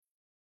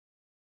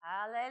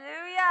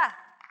Hallelujah.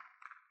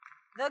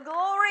 The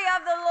glory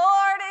of the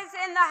Lord is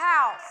in the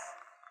house.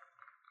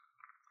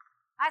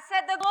 I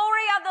said the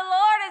glory of the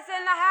Lord is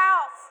in the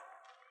house.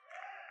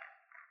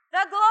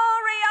 The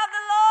glory of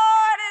the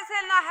Lord is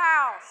in the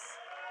house.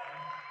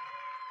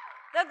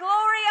 The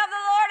glory of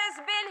the Lord has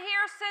been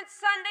here since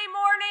Sunday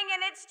morning,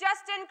 and it's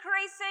just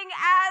increasing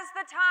as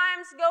the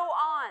times go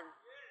on.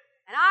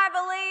 And I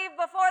believe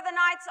before the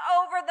night's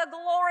over, the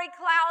glory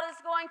cloud is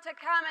going to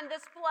come in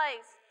this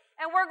place.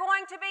 And we're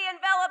going to be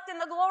enveloped in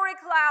the glory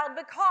cloud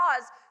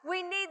because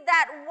we need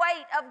that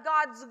weight of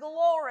God's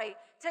glory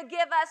to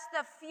give us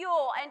the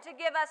fuel and to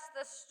give us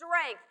the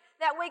strength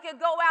that we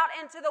could go out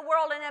into the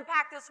world and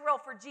impact this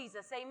world for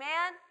Jesus.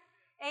 Amen?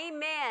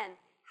 Amen.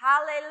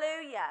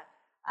 Hallelujah.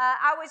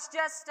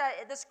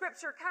 The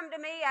scripture come to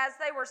me as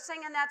they were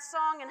singing that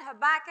song in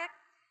Habakkuk.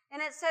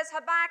 And it says,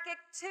 Habakkuk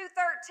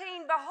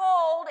 2:13,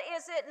 Behold,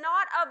 is it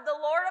not of the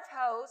Lord of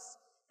hosts,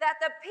 that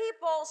the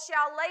people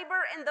shall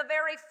labor in the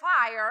very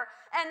fire,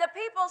 and the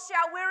people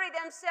shall weary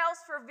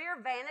themselves for mere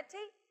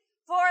vanity?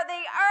 For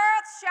the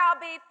earth shall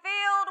be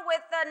filled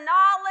with the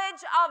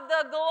knowledge of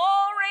the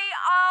glory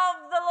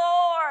of the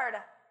Lord.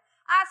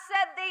 I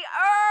said the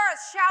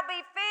earth shall be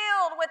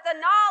filled with the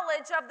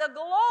knowledge of the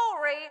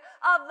glory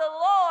of the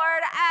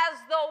Lord as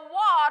the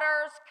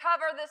waters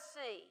cover the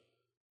sea.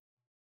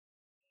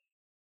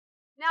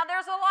 Now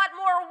there's a lot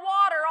more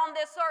water on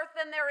this earth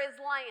than there is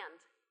land.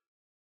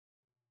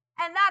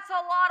 And that's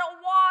a lot of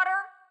water,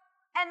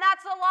 and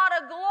that's a lot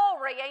of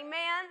glory,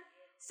 amen?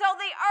 So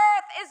the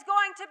earth is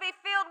going to be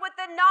filled with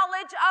the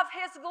knowledge of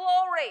His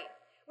glory,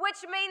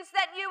 which means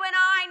that you and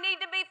I need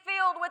to be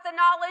filled with the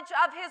knowledge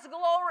of His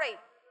glory.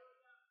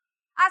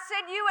 I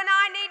said you and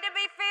I need to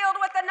be filled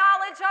with the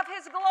knowledge of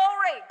His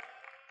glory,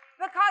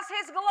 because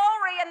His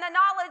glory and the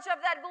knowledge of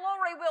that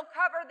glory will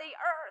cover the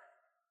earth.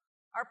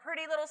 Our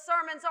pretty little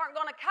sermons aren't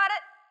going to cut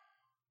it.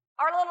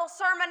 Our little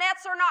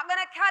sermonettes are not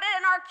going to cut it,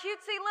 and our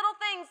cutesy little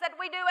things that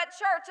we do at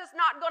church is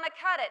not going to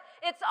cut it.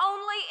 It's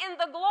only in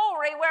the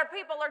glory where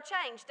people are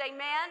changed.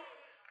 Amen?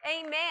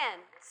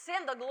 Amen.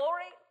 Send the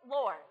glory,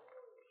 Lord.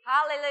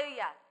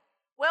 Hallelujah.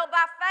 Well,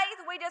 by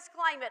faith, we just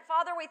claim it.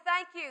 Father, we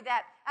thank you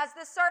that as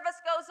this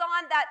service goes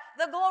on, that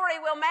the glory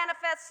will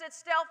manifest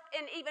itself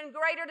in even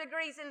greater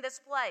degrees in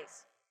this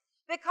place.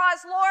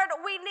 Because,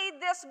 Lord, we need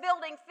this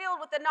building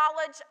filled with the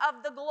knowledge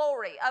of the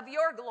glory, of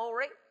your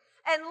glory.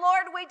 And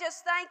Lord, we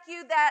just thank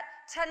you that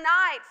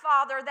tonight,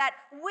 Father, that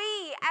we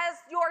as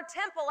your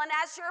temple and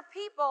as your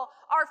people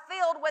are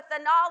filled with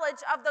the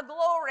knowledge of the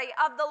glory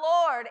of the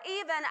Lord,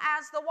 even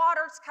as the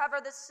waters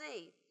cover the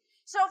sea.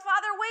 So,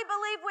 Father, we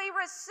believe we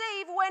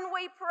receive when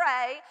we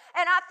pray,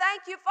 and I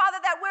thank you, Father,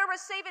 that we're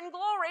receiving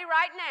glory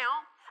right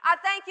now. I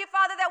thank you,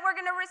 Father, that we're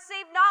going to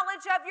receive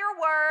knowledge of your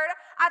word.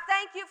 I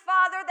thank you,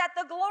 Father, that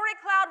the glory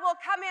cloud will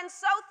come in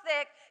so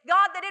thick,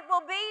 God, that it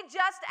will be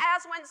just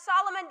as when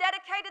Solomon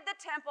dedicated the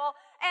temple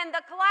and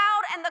the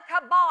cloud and the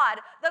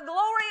kabod, the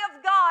glory of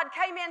God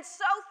came in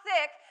so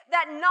thick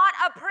that not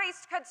a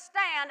priest could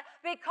stand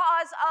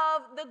because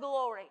of the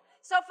glory.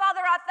 So,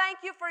 Father, I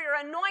thank you for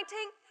your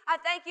anointing. I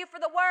thank you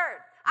for the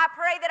word. I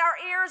pray that our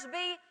ears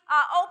be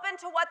open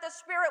to what the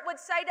Spirit would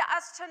say to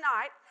us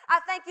tonight. I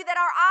thank you that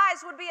our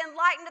eyes would be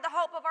enlightened to the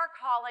hope of our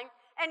calling.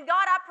 And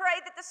God, I pray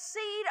that the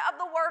seed of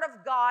the Word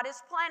of God is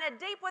planted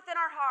deep within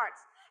our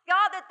hearts.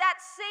 God, that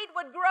seed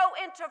would grow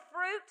into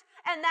fruit,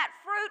 and that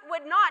fruit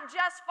would not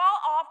just fall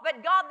off,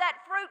 but God,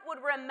 that fruit would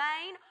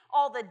remain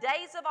all the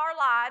days of our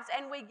lives.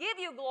 And we give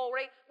you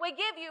glory, we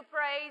give you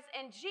praise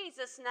in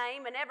Jesus'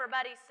 name. And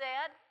everybody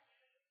said,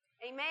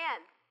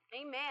 amen,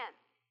 amen.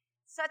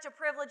 Such a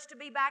privilege to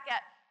be back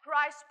at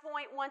Christ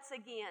Point once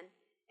again.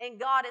 And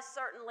God is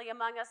certainly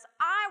among us.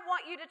 I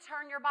want you to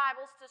turn your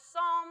Bibles to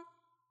Psalm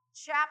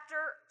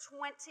chapter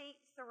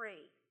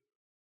 23.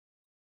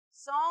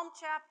 Psalm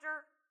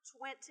chapter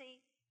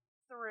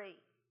 23.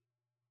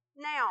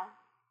 Now,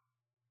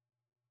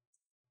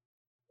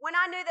 when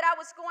I knew that I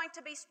was going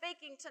to be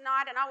speaking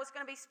tonight and I was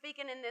going to be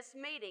speaking in this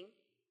meeting,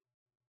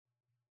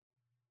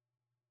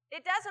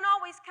 it doesn't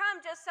always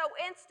come just so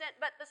instant,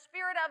 but the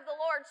Spirit of the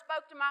Lord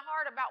spoke to my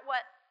heart about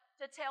what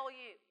to tell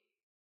you.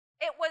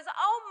 It was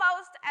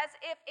almost as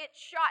if it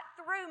shot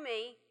through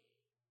me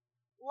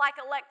like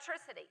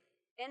electricity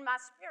in my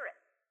spirit.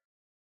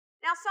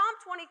 Now,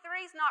 Psalm 23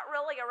 is not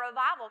really a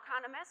revival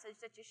kind of message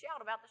that you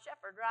shout about the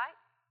shepherd, right?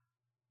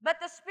 But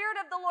the Spirit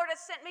of the Lord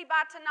has sent me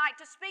by tonight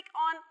to speak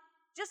on,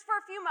 just for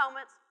a few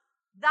moments,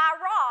 thy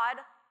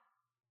rod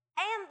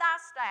and thy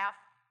staff,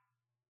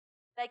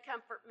 they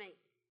comfort me.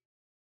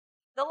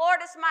 The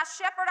Lord is my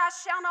shepherd, I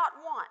shall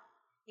not want.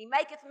 He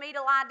maketh me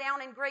to lie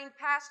down in green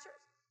pastures.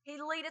 He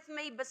leadeth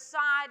me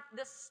beside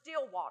the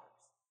still waters.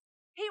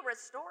 He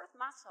restoreth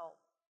my soul.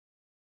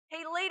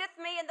 He leadeth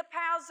me in the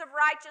paths of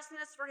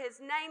righteousness for his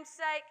name's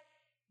sake.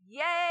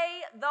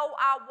 Yea, though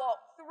I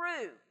walk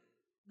through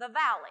the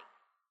valley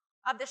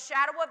of the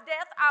shadow of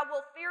death, I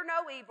will fear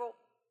no evil,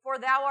 for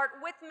thou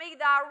art with me,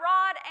 thy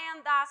rod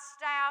and thy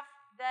staff,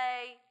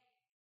 they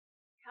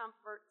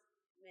comfort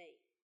me.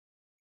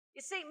 You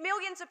see,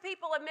 millions of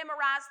people have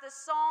memorized this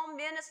psalm.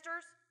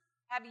 Ministers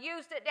have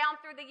used it down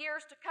through the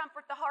years to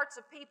comfort the hearts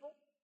of people.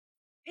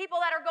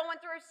 People that are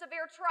going through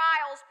severe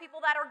trials,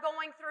 people that are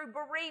going through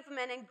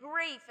bereavement and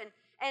grief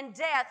and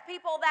death,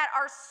 people that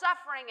are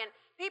suffering and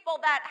people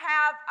that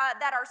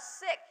are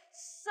sick.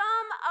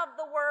 Some of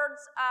the words,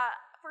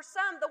 for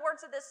some, the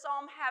words of this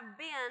psalm have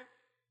been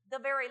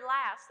the very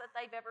last that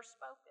they've ever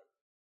spoken.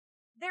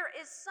 There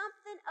is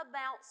something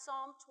about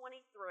Psalm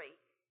 23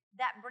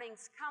 that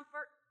brings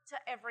comfort to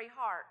every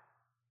heart.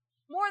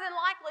 More than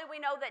likely,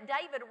 we know that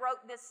David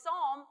wrote this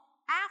psalm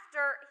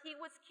after he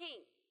was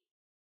king.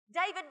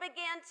 David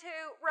began to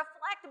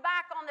reflect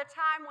back on the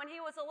time when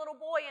he was a little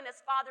boy in his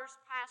father's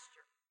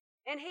pasture,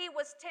 and he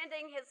was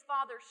tending his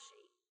father's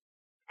sheep.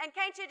 And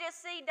can't you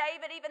just see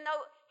David, even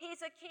though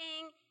he's a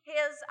king,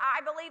 I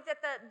believe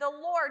that the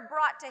Lord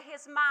brought to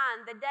his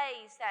mind the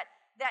days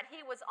that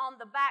he was on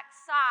the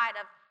backside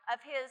of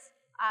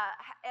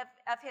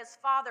his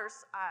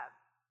father's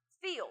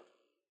field,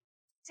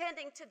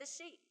 tending to the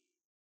sheep.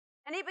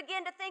 And he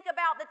began to think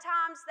about the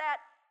times that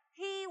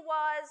he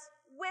was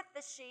with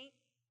the sheep.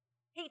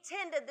 He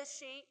tended the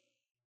sheep.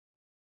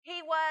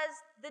 He was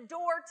the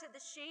door to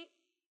the sheep.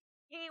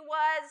 He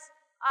was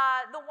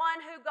the one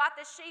who got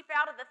the sheep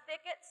out of the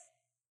thickets.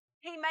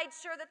 He made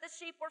sure that the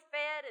sheep were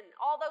fed and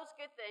all those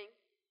good things.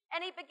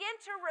 And he began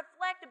to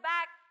reflect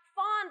back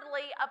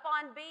fondly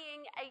upon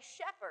being a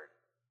shepherd.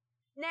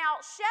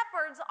 Now,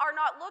 shepherds are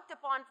not looked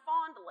upon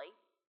fondly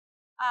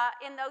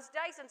in those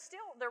days, and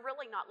still they're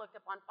really not looked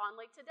upon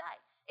fondly today.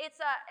 It's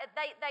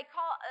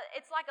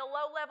like a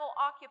low-level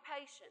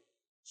occupation.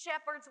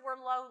 Shepherds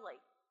were lowly.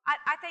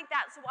 I think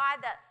that's why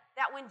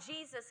that when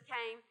Jesus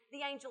came,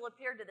 the angel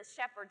appeared to the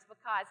shepherds,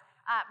 because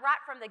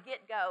right from the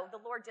get-go,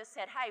 the Lord just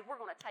said, hey,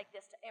 we're going to take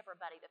this to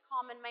everybody, the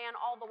common man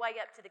all the way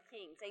up to the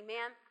kings.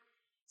 Amen?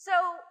 So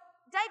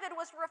David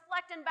was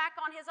reflecting back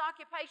on his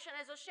occupation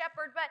as a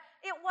shepherd, but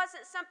it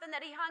wasn't something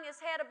that he hung his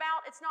head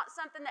about. It's not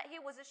something that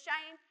he was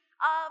ashamed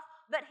of,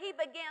 but he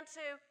began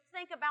to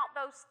think about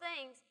those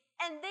things.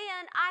 And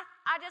then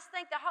I just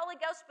think the Holy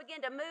Ghost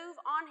began to move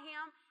on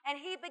him, and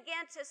he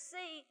began to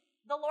see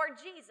the Lord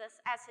Jesus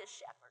as his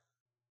shepherd.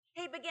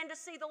 He began to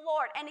see the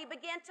Lord, and he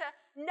began to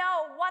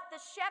know what the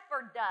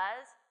shepherd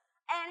does,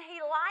 and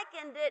he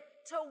likened it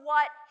to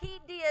what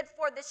he did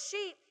for the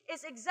sheep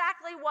is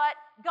exactly what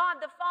God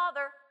the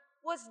Father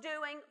was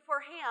doing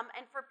for him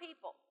and for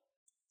people.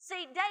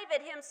 See,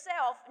 David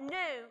himself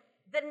knew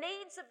the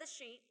needs of the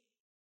sheep,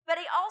 but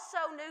he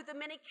also knew the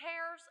many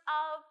cares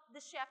of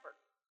the shepherd.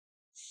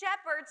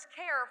 Shepherds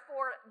care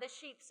for the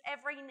sheep's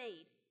every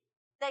need.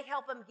 They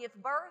help them give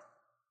birth.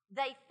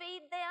 They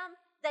feed them.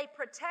 They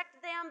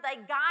protect them. They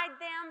guide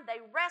them.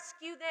 They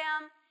rescue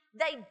them.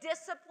 They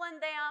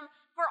discipline them.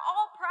 For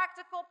all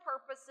practical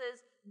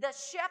purposes, the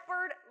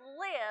shepherd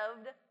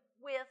lived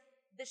with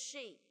the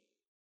sheep.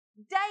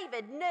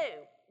 David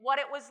knew what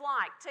it was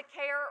like to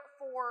care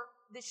for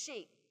the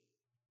sheep.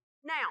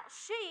 Now,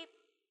 sheep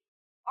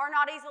are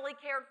not easily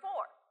cared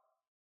for.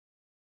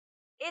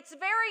 It's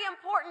very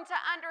important to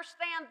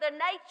understand the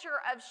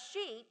nature of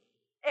sheep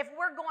if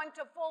we're going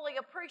to fully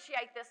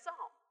appreciate this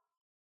psalm.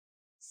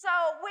 So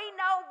we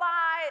know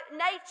by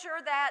nature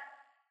that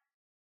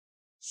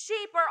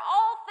sheep are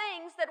all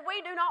things that we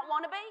do not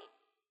want to be.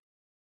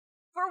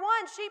 For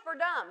one, sheep are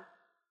dumb.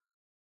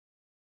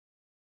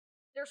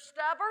 They're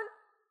stubborn,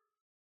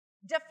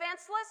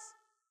 defenseless.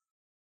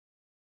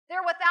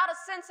 They're without a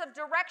sense of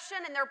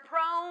direction, and they're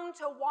prone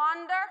to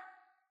wander.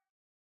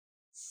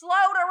 Slow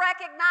to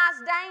recognize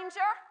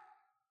danger,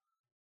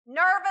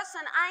 nervous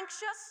and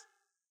anxious.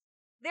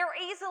 They're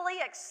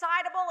easily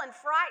excitable and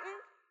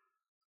frightened.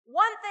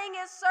 One thing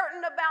is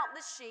certain about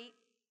the sheep: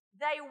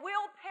 they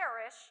will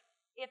perish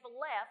if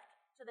left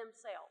to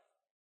themselves.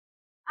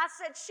 I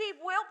said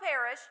sheep will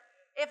perish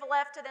if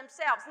left to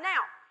themselves.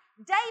 Now,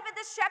 David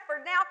the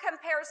shepherd now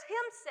compares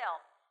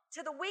himself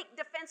to the weak,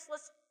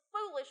 defenseless,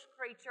 foolish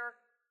creature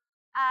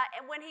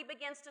and when he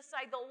begins to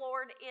say, the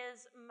Lord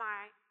is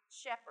my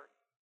shepherd.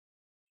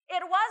 It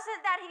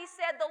wasn't that he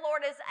said the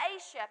Lord is a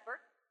shepherd.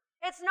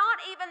 It's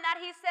not even that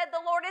he said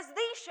the Lord is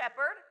the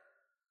shepherd,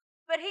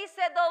 but he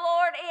said the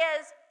Lord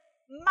is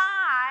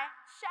my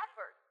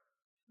shepherd.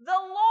 The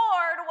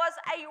Lord was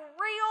a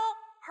real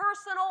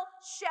personal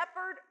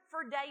shepherd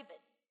for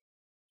David.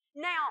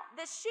 Now,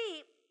 the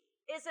sheep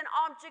is an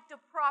object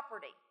of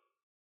property.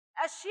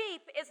 A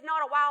sheep is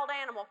not a wild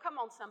animal. Come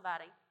on,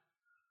 somebody.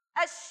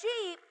 A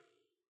sheep,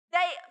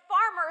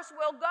 farmers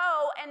will go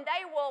and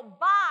they will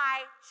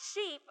buy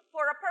sheep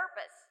for a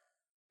purpose.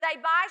 They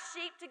buy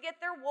sheep to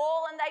get their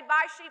wool, and they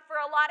buy sheep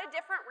for a lot of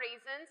different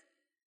reasons.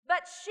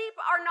 But sheep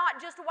are not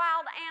just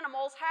wild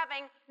animals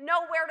having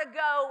nowhere to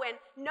go and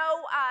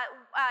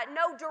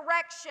no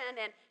direction,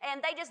 and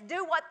they just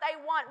do what they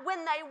want,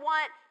 when they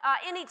want,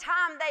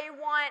 anytime they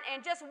want, and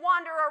just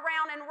wander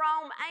around and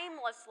roam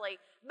aimlessly.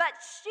 But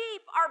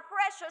sheep are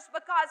precious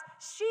because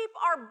sheep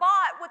are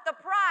bought with the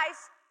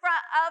price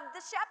of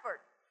the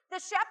shepherd.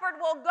 The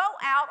shepherd will go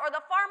out, or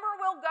the farmer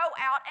will go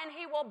out, and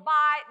he will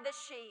buy the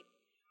sheep.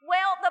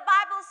 Well, the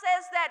Bible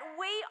says that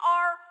we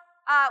are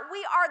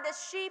the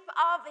sheep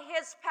of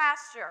his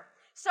pasture.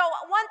 So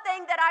one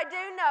thing that I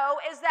do know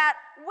is that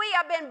we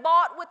have been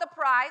bought with a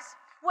price,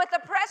 with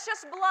the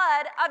precious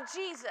blood of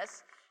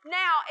Jesus.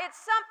 Now, it's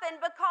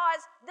something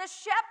because the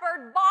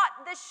shepherd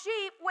bought the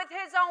sheep with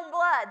his own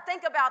blood.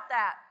 Think about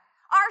that.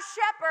 Our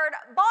shepherd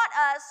bought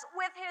us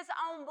with his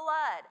own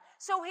blood.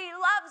 So he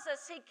loves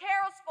us, he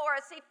cares for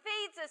us, he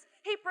feeds us,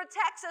 he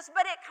protects us,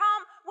 but it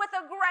comes with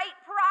a great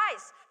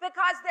price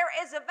because there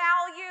is a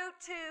value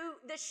to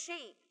the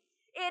sheep.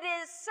 It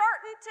is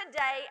certain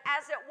today,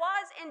 as it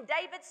was in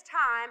David's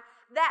time,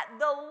 that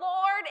the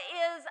Lord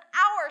is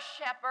our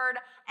shepherd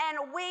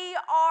and we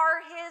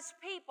are his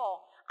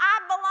people.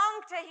 I belong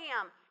to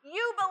him.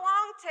 You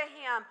belong to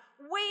him.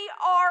 We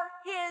are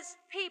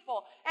his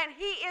people. And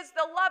he is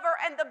the lover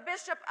and the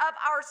bishop of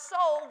our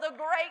soul, the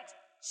great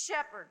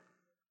shepherd.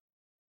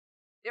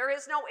 There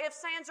is no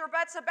ifs, ands, or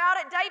buts about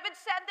it. David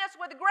said this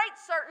with great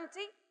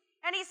certainty.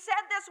 And he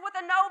said this with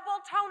a noble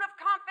tone of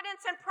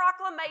confidence and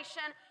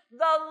proclamation.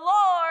 The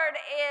Lord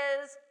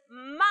is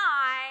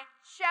my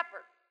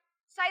shepherd.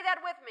 Say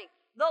that with me.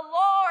 The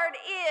Lord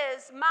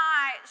is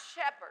my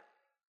shepherd.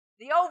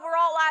 The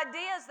overall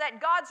idea is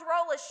that God's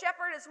role as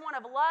shepherd is one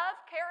of love,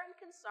 care, and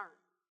concern.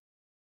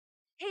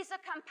 He's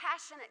a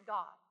compassionate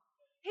God.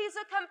 He's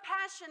a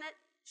compassionate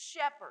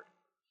shepherd.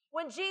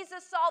 When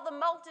Jesus saw the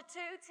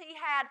multitudes, he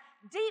had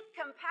deep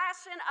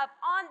compassion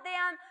upon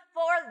them,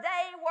 for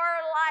they were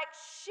like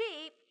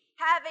sheep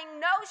having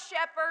no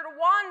shepherd,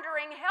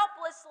 wandering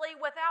helplessly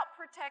without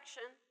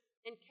protection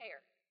and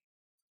care.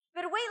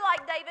 But we,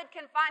 like David,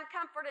 can find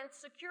comfort and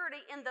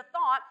security in the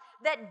thought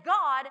that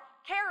God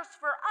cares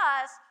for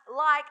us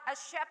like a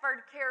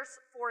shepherd cares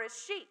for his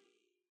sheep.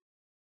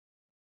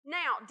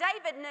 Now,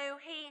 David knew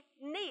he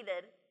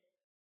needed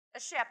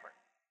a shepherd.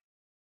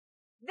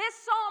 This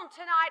psalm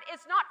tonight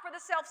is not for the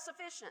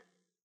self-sufficient.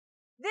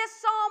 This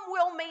psalm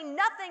will mean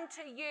nothing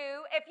to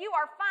you if you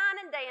are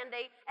fine and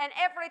dandy and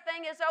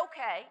everything is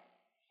okay.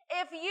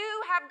 If you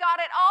have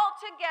got it all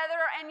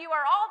together and you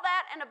are all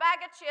that and a bag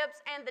of chips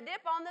and the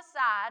dip on the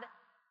side,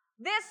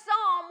 this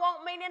psalm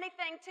won't mean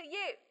anything to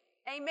you.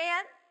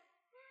 Amen?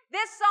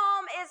 This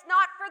psalm is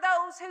not for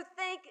those who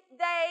think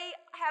they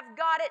have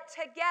got it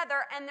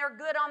together and they're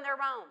good on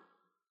their own.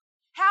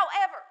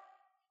 However,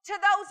 to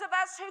those of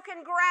us who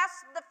can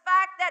grasp the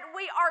fact that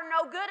we are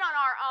no good on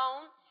our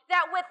own,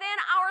 that within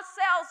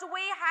ourselves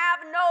we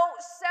have no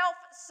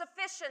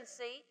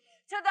self-sufficiency,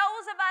 to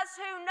those of us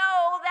who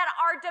know that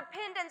our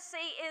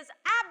dependency is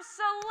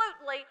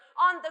absolutely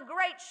on the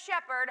great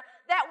shepherd,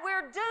 that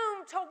we're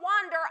doomed to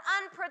wander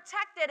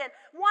unprotected and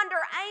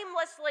wander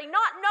aimlessly,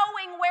 not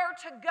knowing where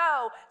to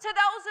go. To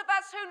those of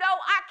us who know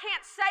I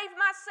can't save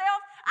myself,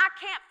 I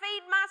can't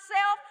feed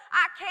myself,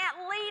 I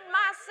can't lead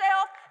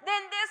myself,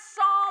 then this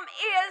psalm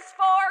is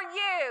for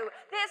you.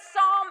 This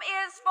psalm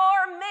is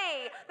for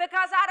me,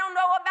 because I don't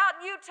know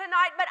about you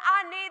tonight, but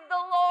I need the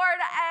Lord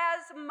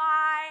as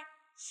my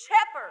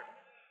shepherd.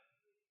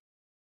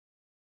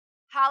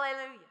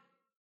 Hallelujah.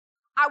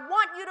 I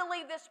want you to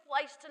leave this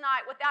place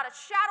tonight without a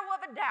shadow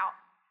of a doubt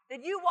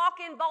that you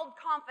walk in bold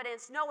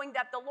confidence knowing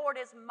that the Lord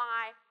is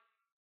my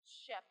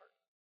shepherd.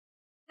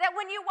 That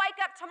when you wake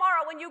up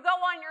tomorrow, when you go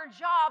on your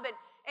job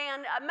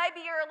and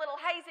maybe you're a little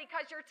hazy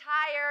because you're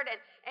tired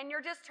and you're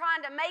just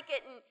trying to make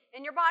it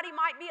and your body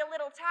might be a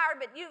little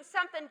tired, but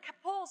something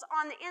pulls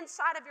on the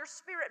inside of your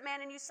spirit, man,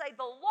 and you say,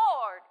 the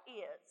Lord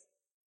is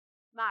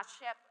my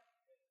shepherd.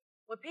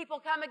 When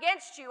people come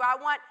against you, I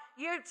want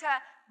you to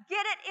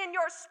get it in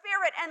your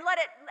spirit and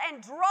let it and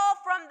draw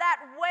from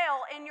that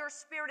well in your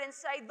spirit and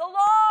say, the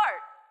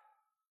Lord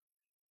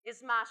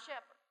is my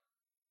shepherd.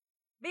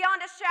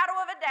 Beyond a shadow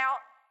of a doubt,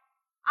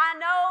 I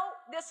know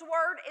this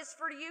word is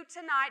for you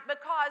tonight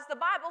because the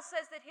Bible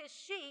says that his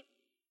sheep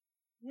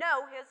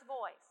know his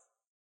voice.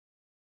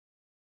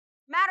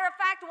 Matter of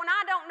fact, when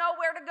I don't know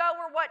where to go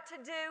or what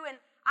to do and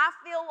I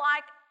feel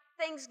like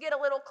things get a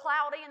little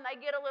cloudy and they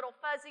get a little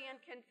fuzzy and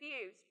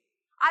confused,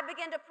 I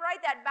begin to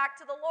pray that back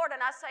to the Lord and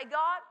I say,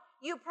 God,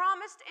 you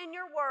promised in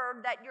your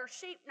word that your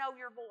sheep know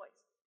your voice.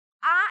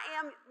 I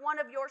am one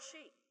of your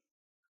sheep.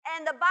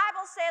 And the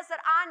Bible says that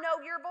I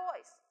know your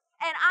voice.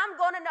 And I'm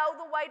going to know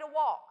the way to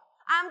walk.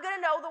 I'm going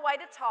to know the way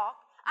to talk.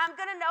 I'm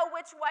going to know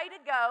which way to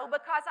go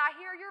because I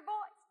hear your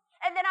voice.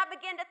 And then I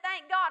begin to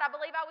thank God. I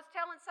believe I was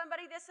telling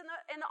somebody this in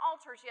the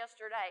altars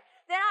yesterday.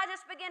 Then I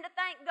just begin to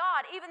thank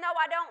God. Even though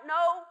I don't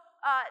know,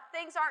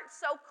 things aren't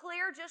so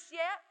clear just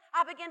yet,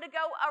 I begin to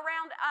go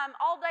around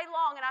all day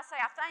long and I say,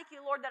 I thank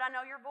you, Lord, that I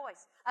know your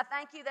voice. I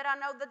thank you that I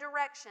know the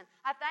direction.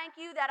 I thank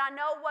you that I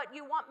know what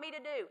you want me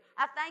to do.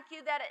 I thank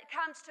you that it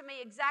comes to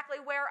me exactly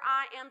where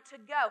I am to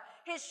go.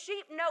 His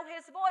sheep know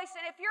his voice,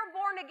 and if you're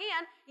born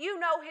again, you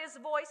know his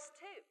voice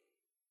too.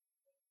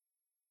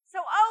 So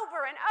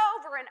over and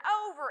over and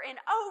over and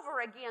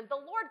over again, the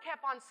Lord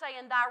kept on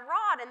saying, thy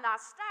rod and thy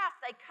staff,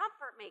 they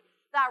comfort me.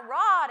 Thy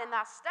rod and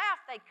thy staff,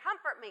 they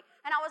comfort me.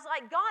 And I was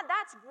like, God,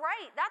 that's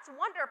great. That's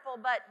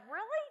wonderful. But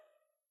really?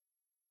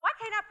 Why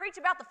can't I preach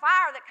about the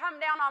fire that come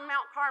down on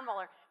Mount Carmel?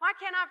 Or why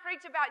can't I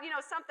preach about,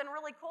 something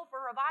really cool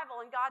for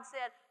revival? And God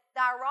said,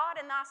 thy rod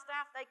and thy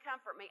staff, they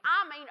comfort me.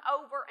 I mean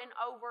over and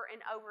over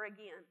and over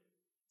again.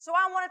 So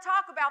I want to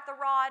talk about the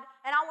rod,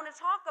 and I want to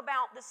talk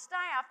about the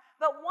staff,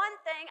 but one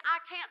thing,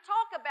 I can't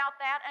talk about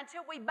that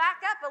until we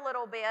back up a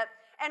little bit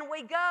and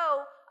we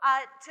go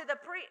to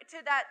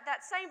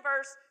that same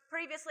verse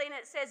previously, and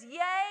it says,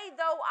 "Yea,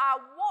 though I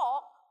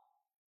walk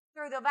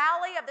through the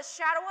valley of the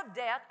shadow of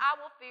death, I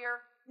will fear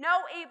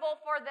no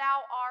evil, for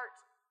thou art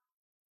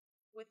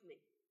with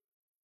me."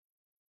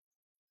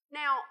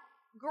 Now,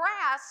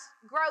 grass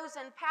grows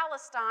in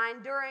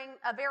Palestine during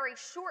a very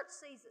short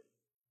season.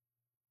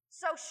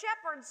 So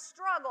shepherds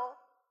struggle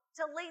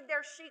to lead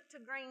their sheep to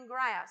green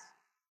grass.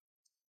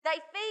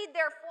 They feed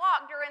their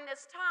flock during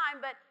this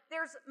time, but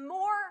there's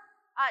more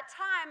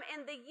time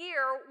in the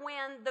year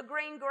when the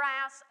green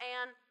grass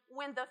and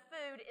when the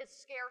food is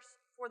scarce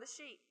for the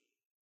sheep.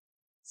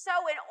 So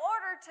in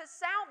order to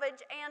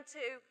salvage and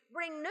to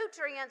bring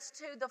nutrients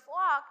to the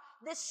flock,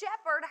 the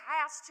shepherd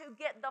has to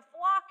get the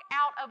flock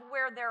out of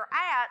where they're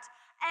at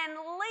and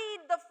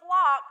lead the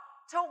flock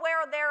to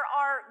where there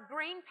are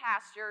green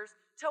pastures,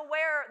 to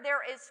where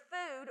there is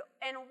food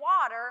and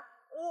water,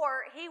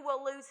 or he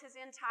will lose his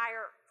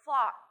entire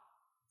flock.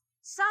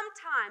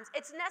 Sometimes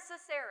it's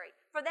necessary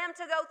for them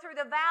to go through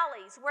the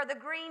valleys where the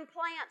green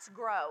plants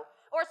grow,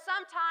 or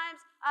sometimes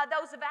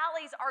those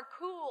valleys are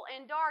cool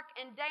and dark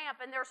and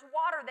damp, and there's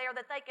water there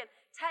that they can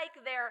take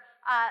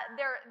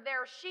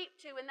their sheep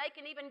to, and they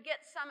can even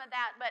get some of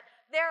that. But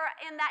they're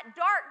in that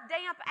dark,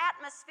 damp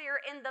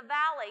atmosphere in the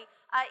valley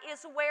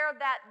is where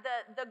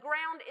the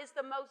ground is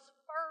the most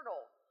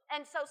fertile.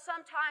 And so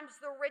sometimes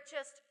the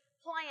richest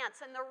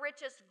plants and the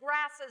richest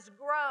grasses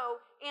grow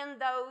in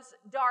those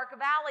dark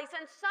valleys.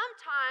 And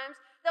sometimes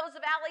those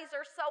valleys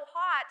are so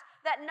hot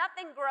that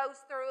nothing grows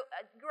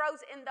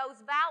in those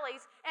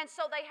valleys. And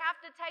so they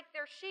have to take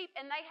their sheep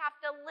and they have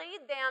to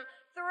lead them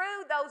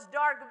through those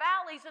dark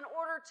valleys in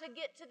order to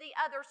get to the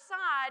other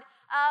side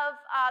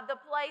of the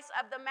place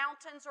of the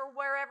mountains or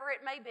wherever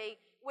it may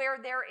be where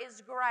there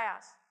is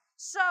grass.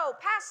 So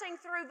passing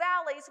through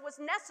valleys was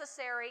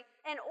necessary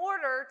in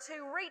order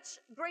to reach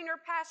greener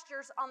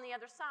pastures on the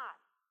other side.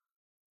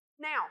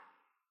 Now,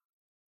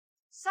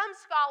 some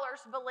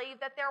scholars believe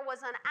that there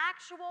was an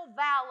actual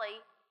valley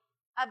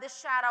of the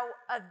shadow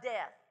of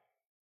death,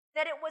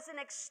 that it was an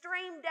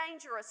extreme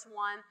dangerous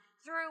one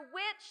through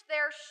which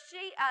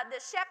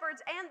the shepherds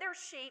and their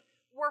sheep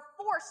were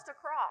forced to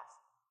cross.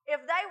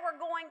 If they were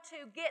going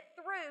to get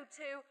through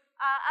to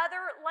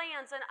other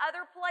lands and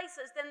other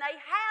places, then they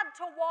had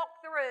to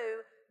walk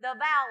through the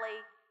valley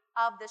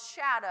of the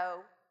shadow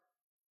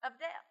of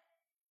death.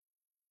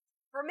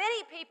 For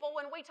many people,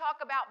 when we talk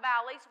about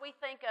valleys, we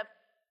think of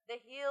the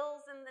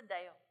hills and the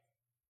dales.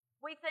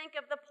 We think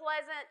of the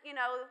pleasant,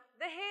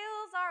 the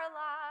hills are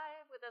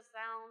alive with the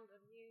sound of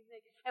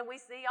music. And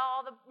we see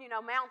all the,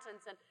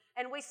 mountains,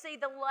 and we see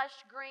the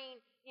lush green,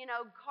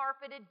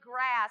 carpeted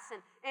grass.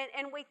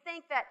 And we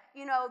think that,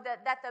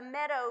 that the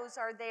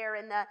meadows are there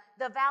and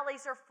the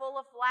valleys are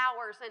full of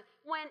flowers. And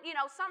when,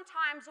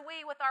 sometimes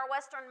we, with our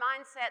Western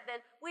mindset,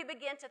 then we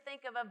begin to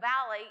think of a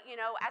valley,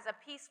 as a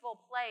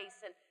peaceful place.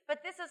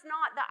 But this is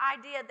not the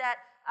idea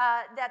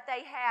that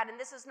they had, and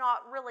this is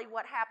not really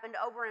what happened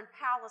over in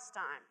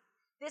Palestine.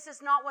 This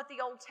is not what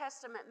the Old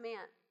Testament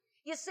meant.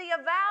 You see,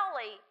 a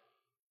valley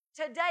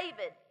to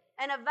David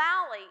and a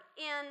valley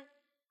in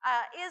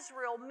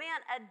Israel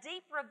meant a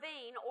deep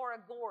ravine or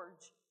a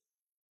gorge.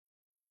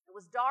 It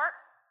was dark,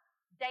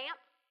 damp.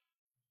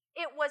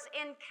 It was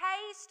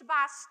encased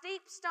by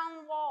steep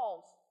stone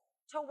walls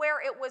to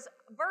where it was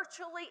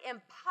virtually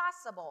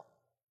impossible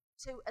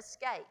to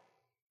escape.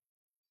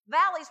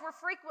 Valleys were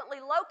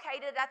frequently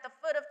located at the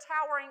foot of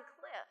towering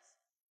cliffs.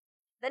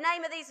 The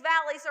name of these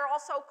valleys are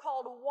also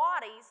called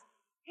wadis.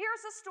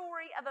 Here's a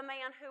story of a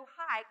man who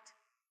hiked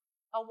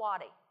a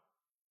wadi.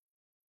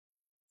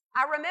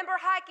 I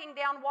remember hiking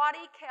down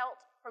Wadi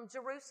Kelt from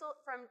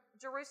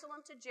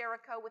Jerusalem to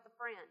Jericho with a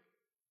friend.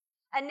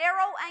 A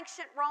narrow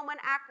ancient Roman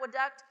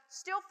aqueduct,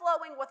 still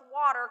flowing with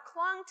water,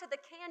 clung to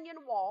the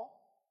canyon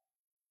wall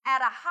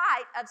at a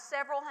height of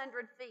several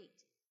hundred feet.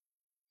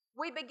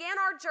 We began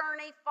our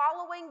journey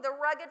following the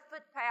rugged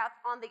footpath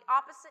on the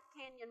opposite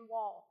canyon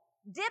wall,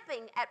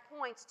 dipping at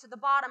points to the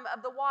bottom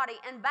of the wadi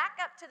and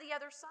back up to the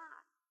other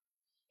side.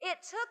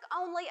 It took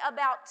only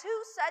about 2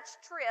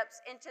 such trips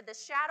into the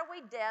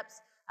shadowy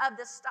depths of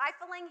the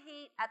stifling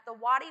heat at the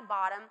wadi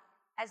bottom,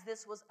 as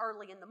this was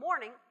early in the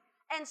morning,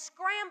 and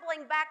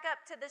scrambling back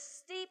up to the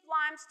steep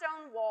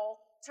limestone wall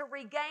to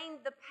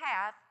regain the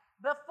path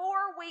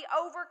before we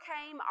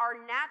overcame our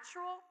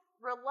natural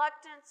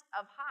reluctance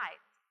of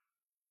height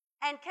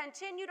and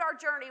continued our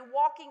journey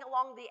walking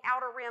along the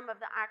outer rim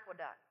of the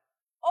aqueduct,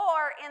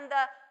 or in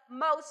the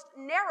most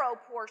narrow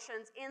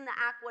portions in the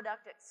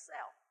aqueduct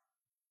itself.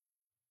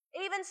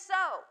 Even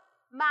so,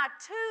 my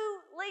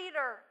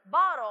 2-liter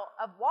bottle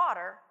of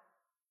water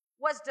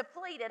was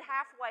depleted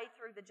halfway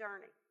through the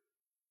journey.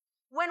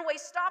 When we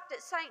stopped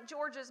at St.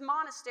 George's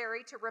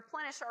Monastery to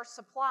replenish our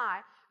supply,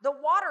 the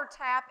water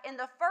tap in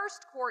the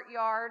first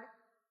courtyard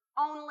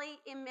only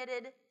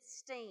emitted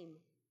steam,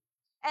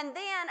 and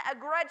then a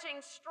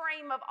grudging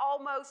stream of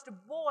almost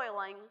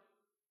boiling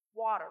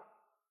water.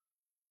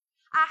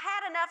 I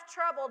had enough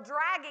trouble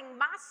dragging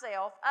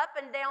myself up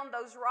and down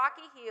those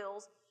rocky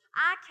hills.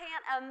 I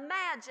can't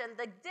imagine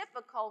the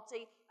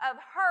difficulty of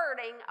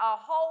herding a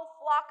whole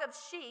flock of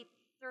sheep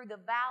through the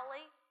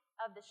valley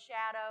of the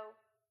shadow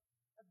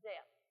of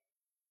death.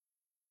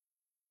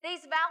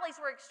 These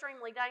valleys were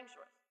extremely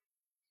dangerous.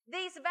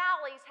 These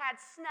valleys had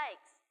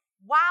snakes,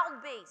 wild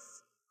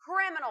beasts,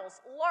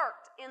 criminals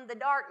lurked in the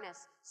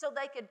darkness so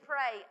they could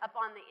prey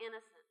upon the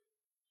innocent.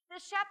 The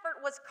shepherd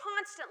was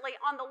constantly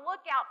on the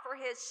lookout for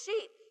his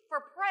sheep,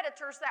 for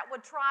predators that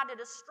would try to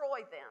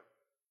destroy them.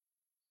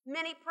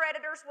 Many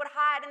predators would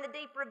hide in the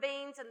deep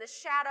ravines and the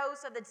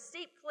shadows of the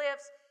steep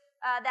cliffs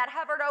that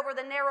hovered over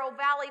the narrow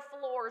valley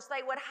floors.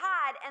 They would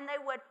hide and they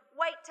would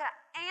wait to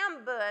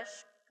ambush.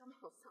 Come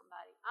on,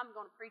 somebody. I'm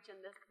going to preach in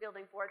this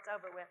building before it's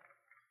over with.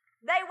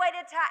 They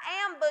waited to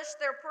ambush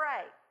their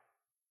prey.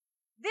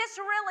 This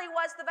really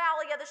was the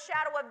valley of the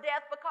shadow of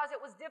death because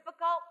it was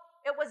difficult,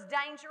 it was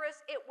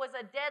dangerous, it was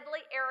a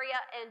deadly area,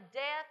 and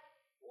death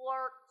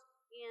lurked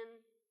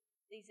in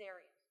these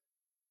areas.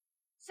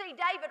 See,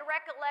 David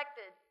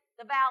recollected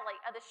the valley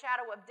of the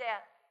shadow of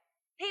death.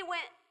 He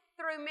went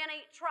through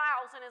many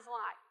trials in his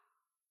life.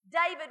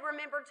 David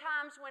remembered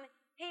times when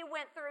he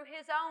went through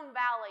his own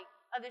valley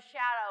of the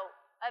shadow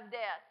of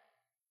death.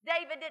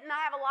 David didn't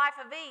have a life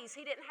of ease.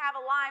 He didn't have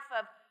a life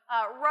of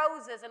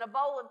roses and a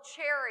bowl of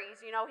cherries.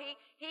 You know, he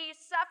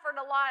suffered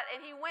a lot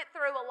and he went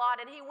through a lot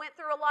and he went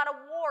through a lot of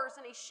wars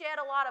and he shed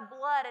a lot of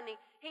blood and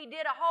he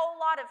did a whole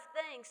lot of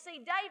things.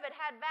 See, David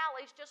had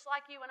valleys just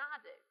like you and I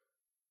do.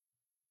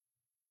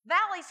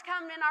 Valleys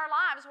come in our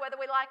lives whether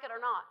we like it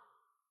or not.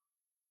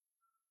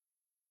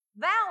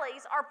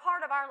 Valleys are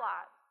part of our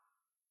lives.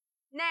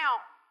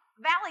 Now,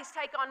 valleys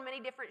take on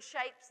many different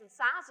shapes and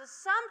sizes.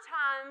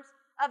 Sometimes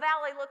a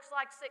valley looks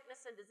like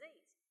sickness and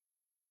disease.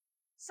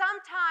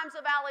 Sometimes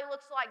a valley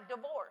looks like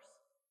divorce.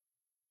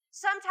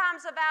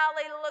 Sometimes a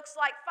valley looks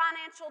like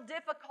financial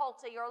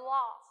difficulty or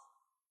loss,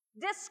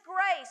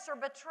 disgrace or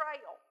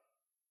betrayal.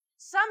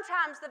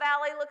 Sometimes the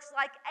valley looks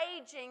like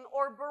aging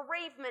or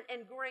bereavement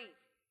and grief,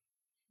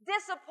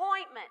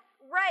 disappointment,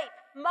 rape,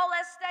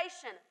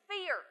 molestation,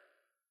 fear,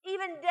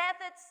 even death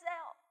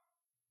itself.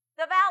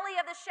 The valley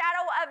of the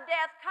shadow of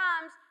death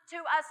comes to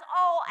us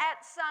all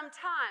at some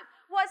time.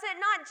 Was it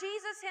not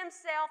Jesus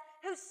himself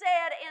who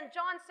said in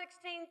John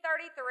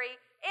 16:33,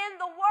 "In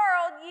the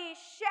world ye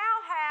shall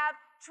have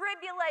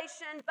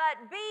tribulation,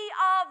 but be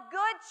of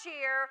good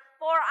cheer,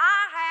 for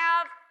I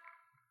have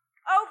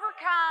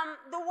overcome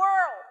the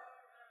world."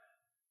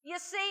 You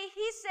see,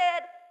 he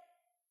said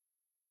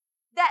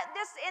that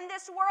in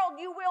this world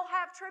you will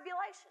have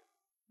tribulation,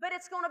 but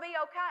it's going to be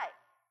okay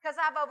because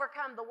I've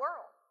overcome the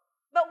world.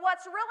 But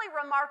what's really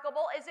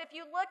remarkable is if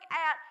you look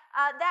at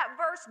that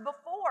verse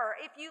before,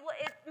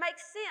 it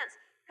makes sense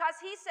because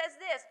he says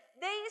this,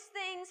 "These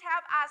things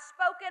have I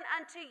spoken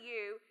unto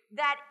you,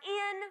 that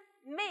in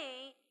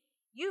me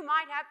you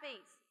might have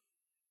peace."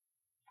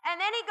 And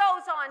then he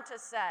goes on to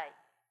say,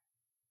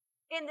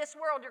 in this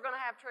world you're going to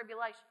have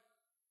tribulation,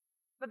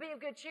 but be of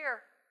good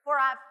cheer, for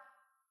I've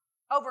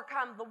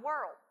overcome the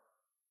world.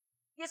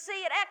 You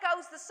see, it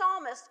echoes the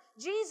psalmist.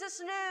 Jesus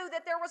knew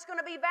that there was going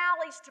to be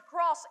valleys to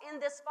cross in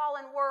this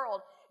fallen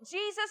world.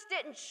 Jesus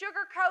didn't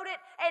sugarcoat it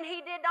and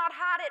he did not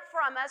hide it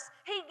from us.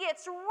 He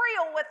gets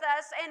real with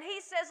us and he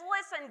says,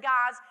 "Listen,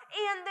 guys,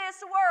 in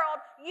this world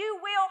you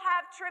will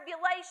have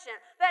tribulation."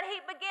 But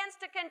he begins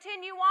to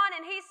continue on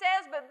and he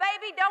says, "But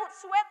baby, don't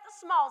sweat the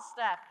small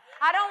stuff.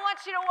 I don't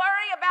want you to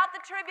worry about the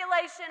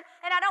tribulation,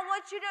 and I don't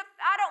want you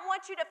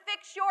to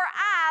fix your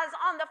eyes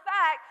on the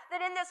fact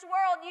that in this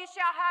world you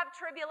shall have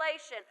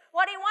tribulation."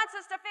 What he wants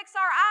us to fix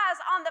our eyes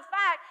on the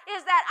fact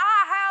is that I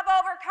have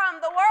overcome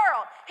the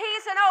world.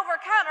 He's an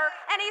overcomer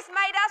and he's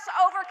made us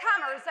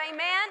overcomers.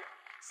 Amen?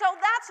 So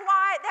that's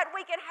why that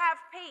we can have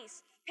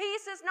peace.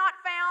 Peace is not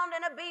found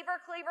in a beaver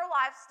cleaver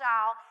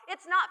lifestyle.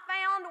 It's not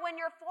found when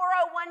your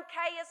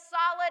 401k is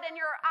solid and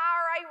your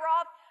IRA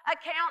Roth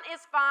account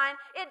is fine.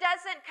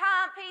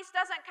 Peace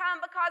doesn't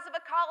come because of a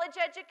college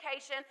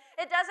education.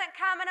 It doesn't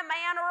come in a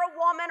man or a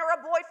woman or a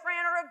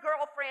boyfriend or a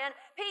girlfriend.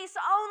 Peace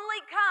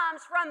only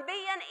comes from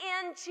being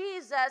in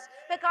Jesus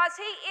because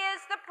he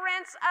is the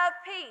Prince of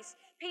Peace.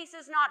 Peace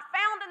is not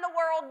found in the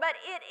world, but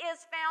it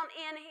is found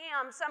in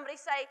him. Somebody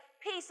say,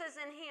 peace is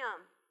in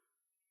him.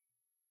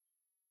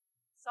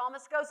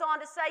 Psalmist goes on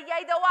to say,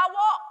 "Yea, though I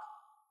walk."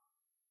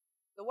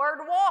 The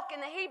word walk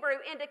in the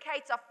Hebrew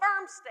indicates a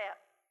firm step.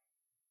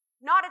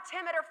 Not a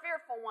timid or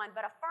fearful one,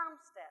 but a firm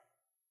step.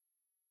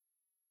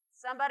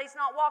 Somebody's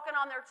not walking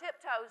on their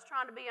tiptoes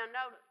trying to be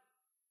unnoticed.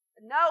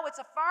 No, it's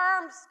a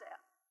firm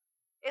step.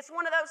 It's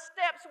one of those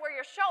steps where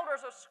your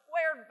shoulders are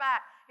squared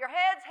back, your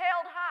head's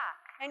held high,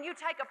 and you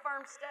take a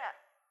firm step.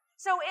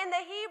 So in the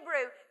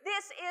Hebrew,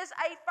 this is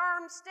a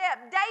firm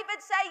step.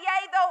 David said,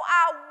 "Yea, though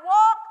I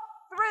walk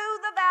through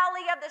the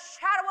valley of the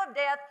shadow of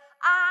death,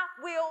 I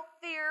will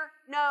fear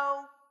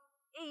no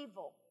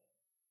evil."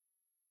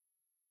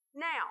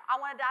 Now, I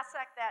want to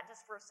dissect that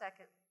just for a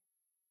second.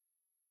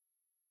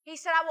 He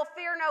said, "I will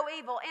fear no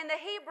evil." In the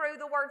Hebrew,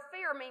 the word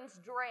fear means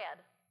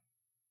dread.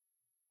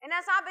 And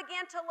as I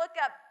began to look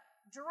up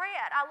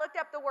dread, I looked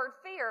up the word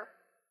fear.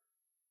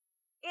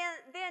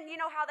 And then,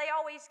 you know how they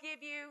always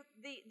give you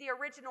the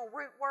original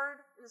root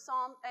word in the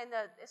Psalm and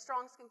the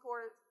Strong's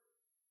Concordance?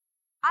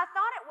 I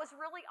thought it was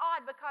really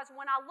odd because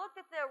when I looked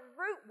at the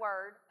root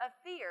word of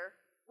fear,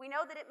 we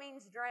know that it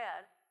means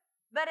dread,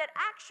 but it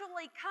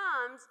actually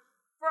comes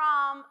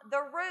from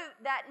the root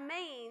that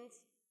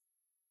means,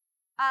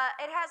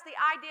 it has the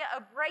idea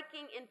of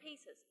breaking in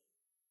pieces.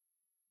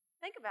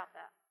 Think about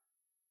that.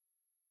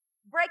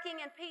 Breaking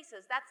in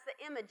pieces, that's the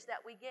image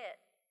that we get.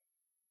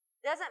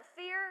 Doesn't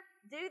fear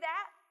do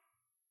that?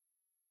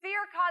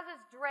 Fear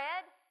causes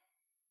dread.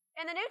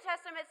 In the New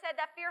Testament, it said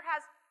that fear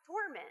has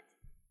torment.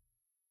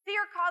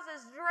 Fear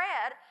causes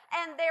dread,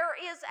 and there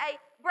is a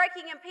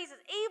breaking in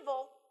pieces.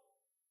 Evil,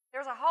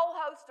 there's a whole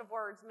host of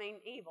words mean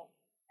evil.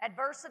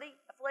 Adversity,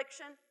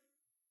 affliction,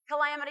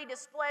 calamity,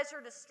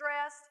 displeasure,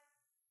 distress,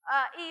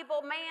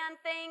 evil, man,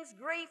 things,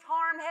 grief,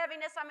 harm,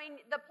 heaviness. I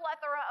mean, the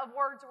plethora of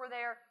words were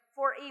there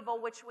for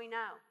evil, which we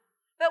know.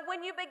 But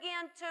when you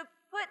begin to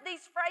put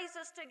these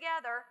phrases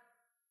together,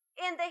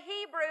 in the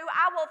Hebrew,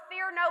 I will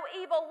fear no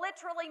evil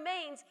literally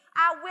means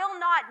I will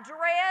not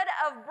dread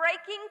of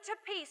breaking to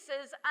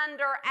pieces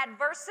under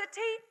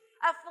adversity,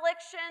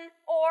 affliction,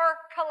 or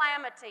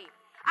calamity.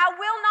 I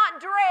will not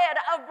dread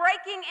of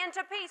breaking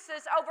into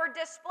pieces over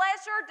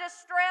displeasure,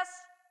 distress,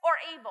 or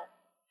evil.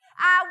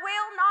 I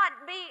will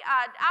not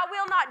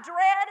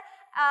dread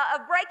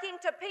of breaking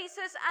to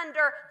pieces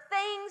under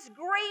things,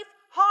 grief,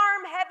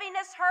 harm,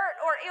 heaviness, hurt,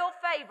 or ill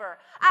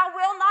favor. I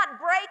will not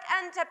break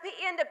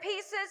into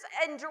pieces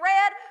in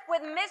dread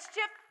with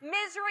mischief,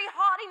 misery,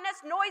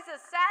 haughtiness, noises,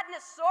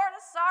 sadness,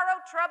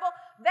 sorrow, trouble,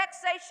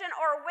 vexation,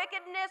 or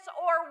wickedness,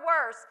 or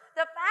worse.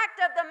 The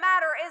fact of the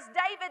matter is,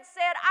 David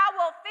said, I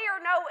will fear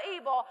no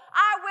evil.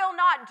 I will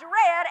not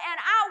dread, and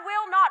I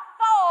will not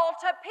fall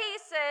to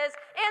pieces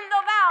in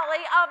the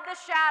valley of the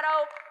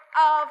shadow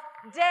of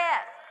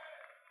death.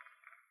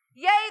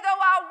 Yea, though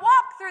I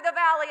walk through the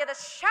valley of the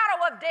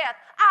shadow of death,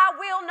 I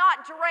will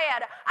not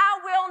dread. I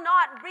will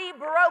not be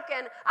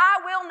broken. I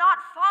will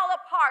not fall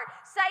apart.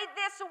 Say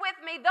this with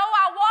me. Though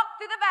I walk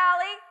through the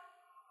valley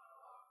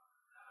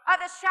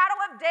of the shadow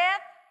of death,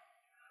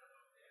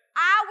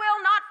 I will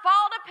not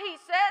fall to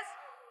pieces.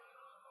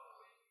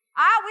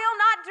 I will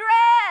not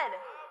dread.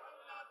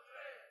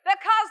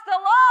 Because the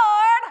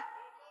Lord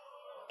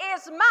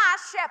is my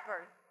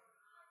shepherd.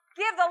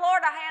 Give the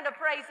Lord a hand of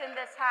praise in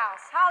this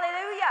house.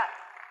 Hallelujah.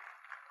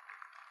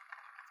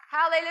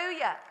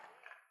 Hallelujah.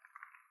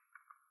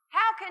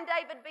 How can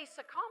David be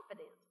so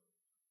confident?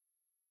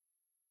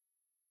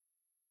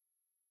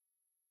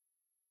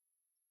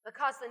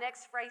 Because the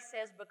next phrase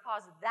says,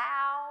 because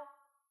thou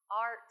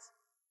art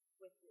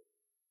with me.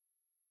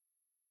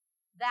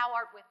 Thou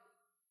art with me.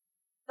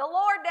 The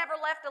Lord never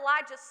left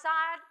Elijah's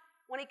side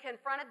when he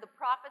confronted the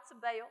prophets of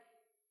Baal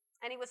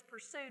and he was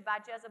pursued by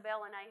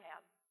Jezebel and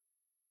Ahab.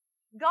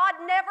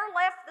 God never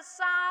left the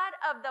side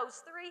of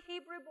those 3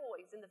 Hebrew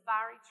boys in the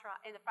fiery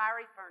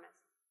furnace.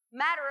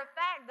 Matter of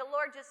fact, the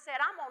Lord just said,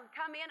 I'm going to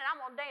come in and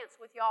I'm going to dance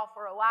with y'all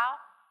for a while.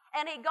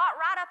 And he got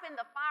right up in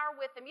the fire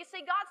with them. You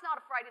see, God's not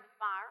afraid of the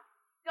fire.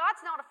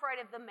 God's not afraid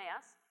of the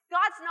mess.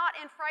 God's not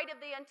afraid of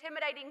the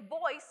intimidating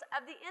voice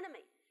of the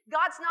enemy.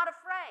 God's not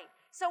afraid.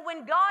 So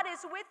when God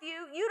is with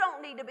you, you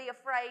don't need to be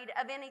afraid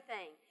of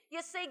anything.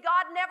 You see,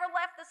 God never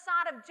left the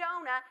side of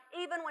Jonah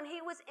even when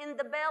he was in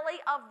the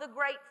belly of the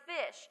great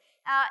fish.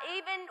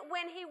 Even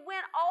when he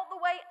went all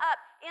the way up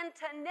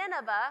into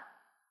Nineveh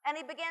and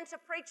he began to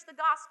preach the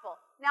gospel.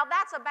 Now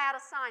that's a bad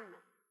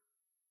assignment.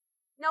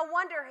 No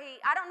wonder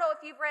I don't know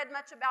if you've read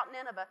much about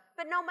Nineveh,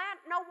 but no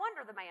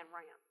wonder the man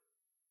ran.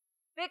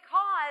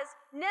 Because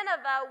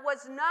Nineveh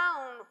was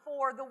known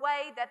for the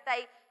way that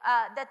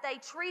they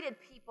treated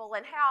people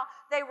and how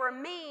they were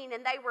mean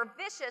and they were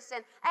vicious.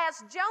 And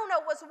as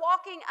Jonah was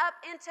walking up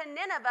into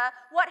Nineveh,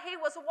 what he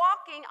was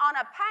walking on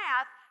a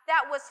path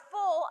that was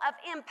full of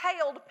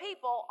impaled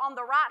people on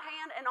the right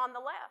hand and on the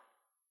left.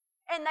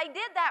 And they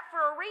did that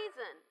for a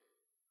reason.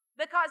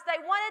 Because they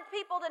wanted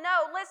people to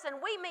know, listen,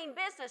 we mean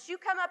business. You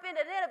come up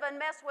into Nineveh and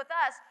mess with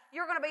us,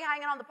 you're going to be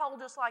hanging on the pole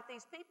just like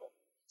these people.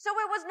 So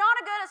it was not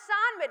a good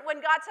assignment when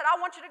God said, I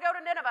want you to go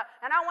to Nineveh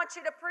and I want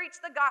you to preach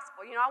the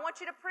gospel. I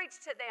want you to preach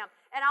to them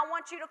and I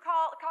want you to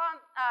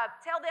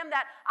tell them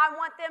that I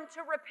want them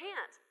to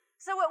repent.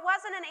 So it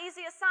wasn't an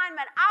easy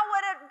assignment. I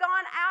would have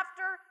gone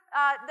after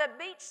the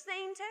beach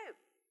scene too.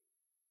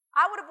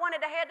 I would have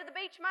wanted to head to the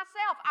beach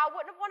myself. I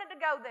wouldn't have wanted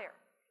to go there.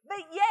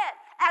 But yet,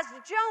 as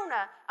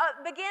Jonah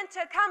began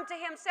to come to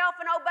himself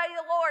and obey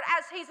the Lord,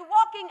 as he's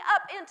walking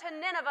up into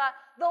Nineveh,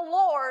 the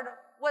Lord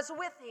was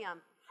with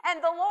him. And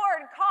the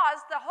Lord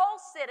caused the whole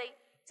city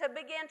to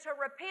begin to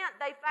repent.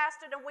 They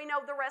fasted, and we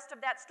know the rest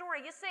of that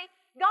story. You see,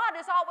 God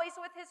is always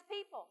with his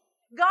people.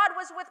 God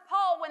was with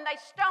Paul when they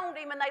stoned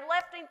him and they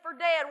left him for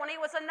dead, when he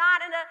was a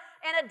night and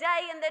a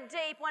day in the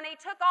deep, when he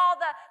took all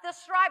the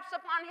stripes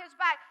upon his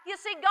back. You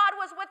see, God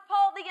was with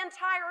Paul the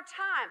entire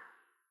time.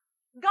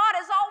 God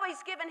has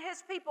always given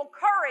his people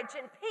courage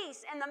and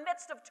peace in the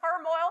midst of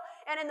turmoil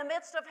and in the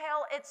midst of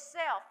hell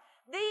itself.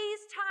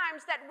 These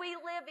times that we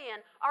live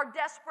in are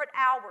desperate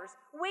hours.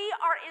 We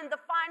are in the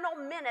final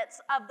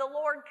minutes of the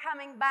Lord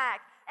coming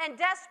back, and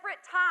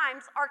desperate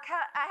times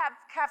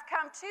have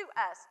come to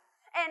us.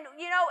 And,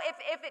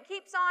 if it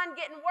keeps on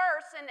getting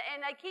worse and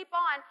they keep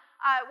on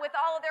with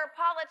all of their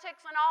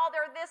politics and all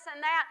their this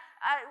and that,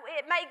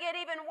 it may get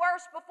even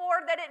worse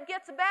before that it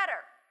gets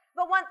better.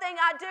 But one thing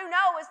I do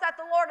know is that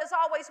the Lord is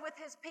always with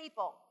His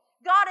people.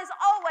 God is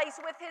always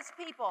with His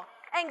people.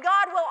 And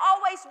God will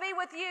always be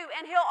with you,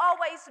 and He'll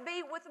always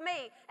be with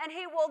me. And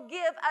He will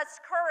give us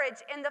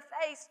courage in the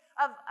face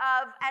of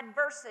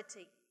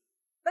adversity.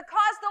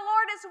 Because the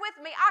Lord is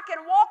with me, I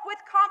can walk with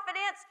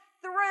confidence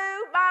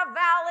through my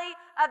valley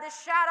of the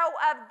shadow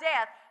of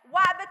death.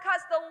 Why?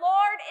 Because the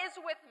Lord is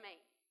with me.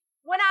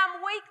 When I'm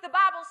weak, the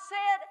Bible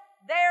said,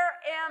 there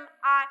am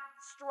I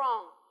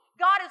strong.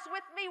 God is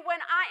with me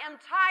when I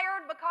am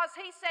tired, because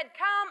He said,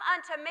 come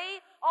unto me,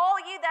 all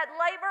ye that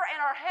labor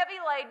and are heavy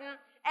laden,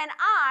 and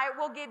I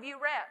will give you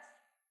rest.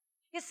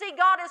 You see,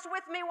 God is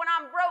with me when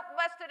I'm broke,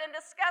 busted, and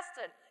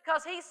disgusted,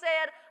 because He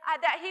said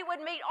that He would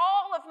meet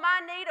all of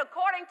my need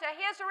according to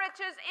His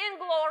riches in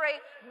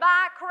glory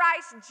by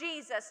Christ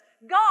Jesus.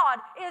 God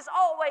is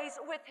always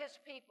with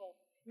His people.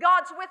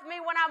 God's with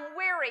me when I'm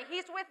weary.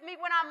 He's with me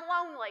when I'm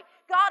lonely.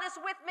 God is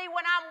with me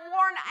when I'm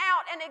worn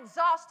out and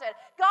exhausted.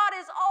 God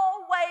is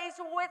always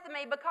with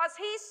me, because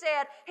He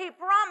said, He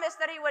promised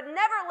that He would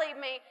never leave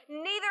me,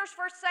 neither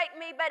forsake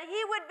me, but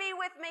He would be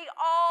with me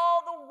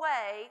all the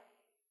way,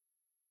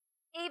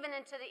 even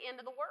into the end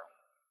of the world.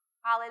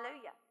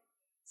 Hallelujah.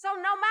 So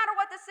no matter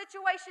what the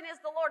situation is,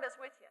 the Lord is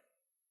with you.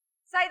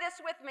 Say this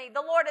with me,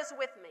 the Lord is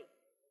with me.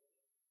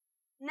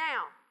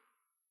 Now,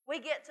 we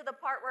get to the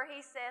part where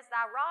He says,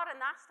 thy rod and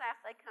thy staff,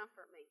 they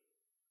comfort me.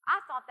 I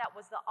thought that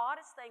was the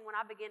oddest thing when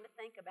I began to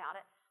think about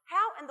it.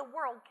 How in the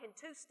world can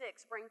 2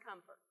 sticks bring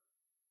comfort?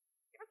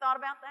 You ever thought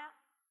about that?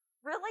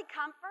 Really,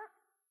 comfort?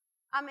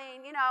 I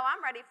mean, I'm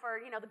ready for,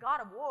 the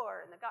God of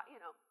war and the God,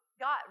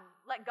 God,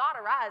 let God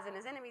arise and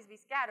His enemies be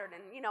scattered.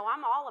 And,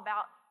 I'm all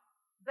about,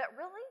 but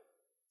really?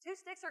 2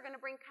 sticks are going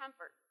to bring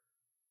comfort.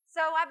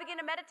 So I began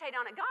to meditate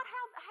on it. God,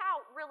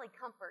 how really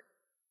comfort?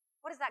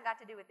 What has that got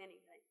to do with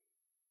anything?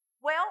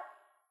 Well,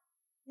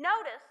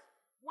 notice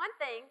one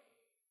thing,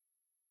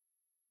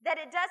 that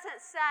it doesn't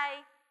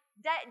say,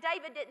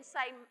 David didn't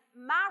say,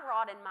 my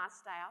rod and my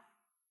staff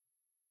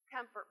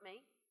comfort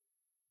me.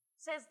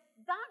 It says,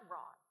 thy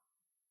rod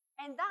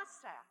and thy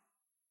staff,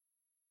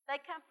 they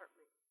comfort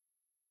me.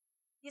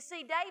 You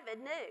see,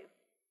 David knew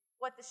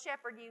what the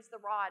shepherd used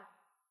the rod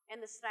and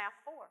the staff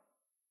for.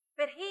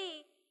 But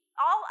he,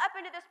 all up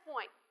into this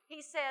point,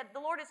 he said,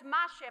 the Lord is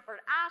my shepherd,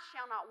 I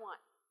shall not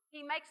want.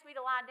 He makes me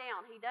to lie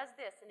down. He does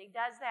this and He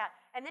does that.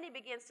 And then he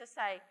begins to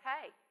say,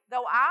 hey,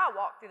 though I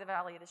walk through the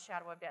valley of the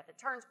shadow of death, it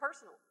turns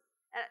personal,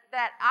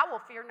 that I will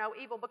fear no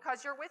evil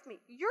because you're with me.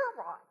 Your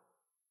rod,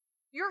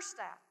 your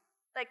staff,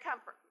 they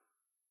comfort me.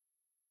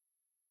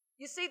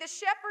 You see, the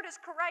shepherd is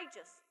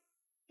courageous.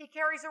 He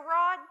carries a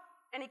rod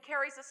and he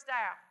carries a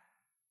staff.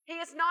 He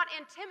is not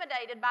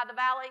intimidated by the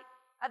valley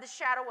of the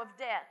shadow of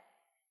death.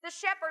 The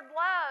shepherd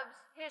loves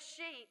his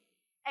sheep,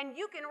 and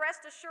you can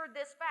rest assured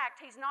this fact: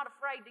 he's not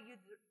afraid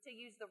to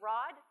use the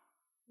rod,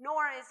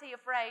 nor is he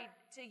afraid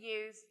to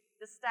use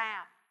the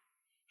staff.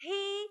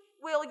 He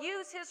will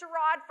use his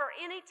rod for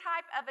any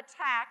type of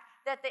attack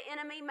that the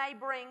enemy may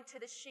bring to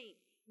the sheep.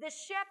 The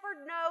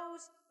shepherd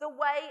knows the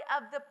way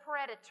of the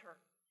predator.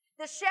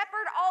 The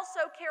shepherd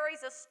also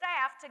carries a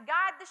staff to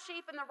guide the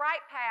sheep in the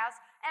right paths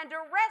and to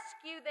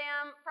rescue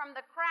them from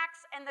the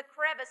cracks and the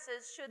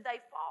crevices should they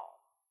fall.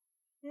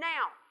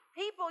 Now,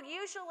 people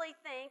usually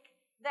think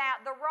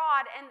that the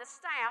rod and the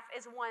staff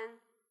is one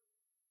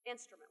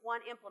instrument,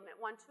 one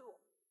implement, one tool.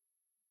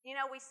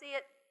 We see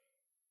it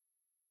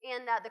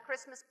in the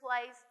Christmas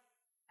plays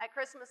at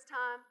Christmas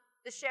time.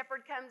 The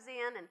shepherd comes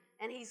in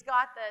and he's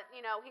got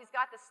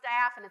the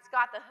staff and it's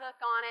got the hook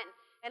on it.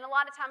 And a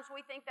lot of times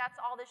we think that's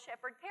all the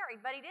shepherd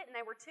carried, but he didn't.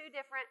 They were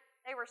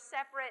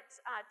separate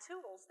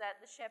tools that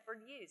the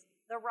shepherd used,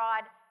 the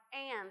rod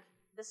and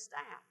the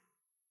staff.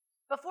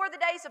 Before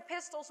the days of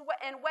pistols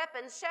and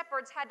weapons,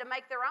 shepherds had to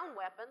make their own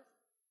weapons.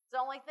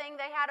 The only thing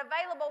they had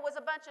available was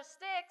a bunch of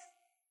sticks,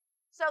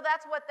 so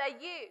that's what they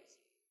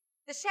used.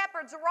 The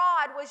shepherd's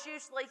rod was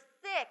usually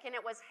thick and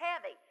it was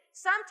heavy,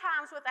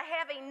 sometimes with a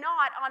heavy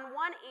knot on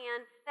one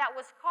end that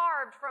was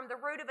carved from the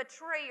root of a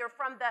tree or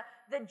from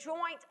the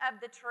joint of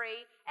the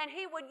tree, and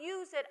he would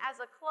use it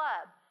as a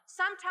club.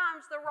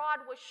 Sometimes the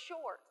rod was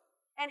short,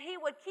 and he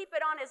would keep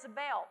it on his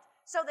belt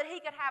so that he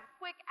could have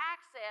quick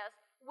access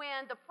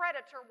when the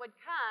predator would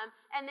come,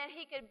 and then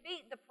he could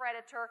beat the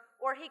predator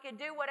or he could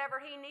do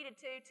whatever he needed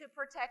to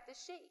protect the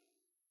sheep.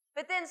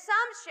 But then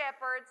some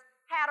shepherds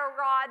had a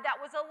rod that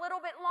was a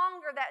little bit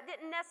longer that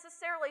didn't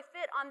necessarily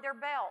fit on their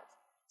belt.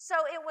 So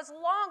it was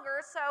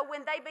longer, so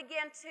when they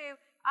began to,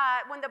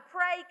 when the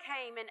prey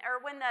came,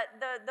 or when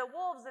the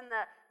wolves and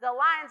the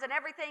lions and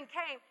everything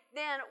came,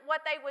 then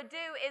what they would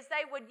do is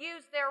they would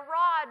use their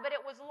rod, but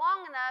it was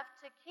long enough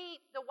to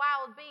keep the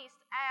wild beast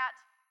at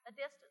a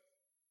distance.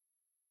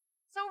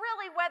 So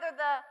really, whether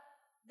the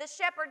the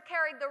shepherd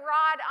carried the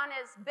rod on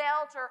his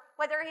belt, or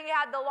whether he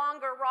had the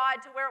longer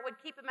rod to where it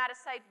would keep him at a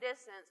safe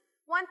distance,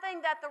 one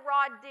thing that the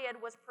rod did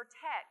was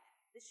protect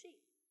the sheep.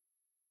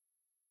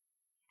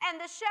 And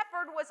the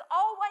shepherd was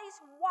always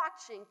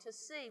watching to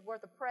see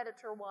where the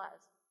predator was.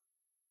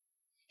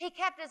 He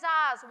kept his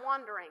eyes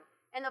wandering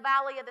in the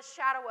valley of the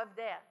shadow of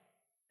death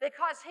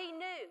because he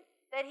knew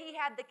that he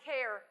had the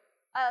care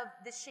of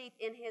the sheep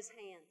in his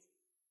hands.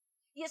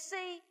 You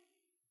see,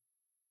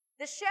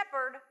 the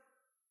shepherd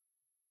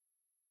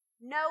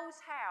knows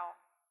how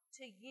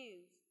to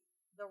use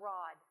the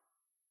rod.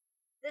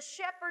 The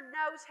shepherd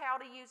knows how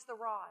to use the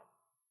rod.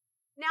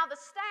 Now, the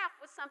staff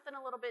was something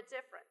a little bit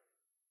different.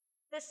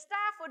 The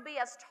staff would be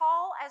as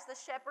tall as the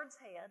shepherd's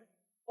head,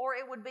 or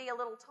it would be a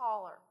little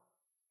taller.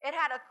 It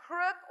had a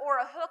crook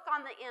or a hook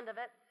on the end of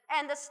it,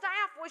 and the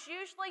staff was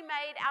usually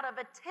made out of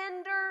a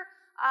tender,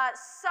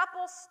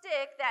 supple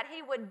stick that he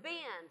would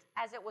bend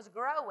as it was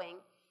growing,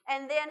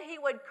 and then he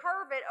would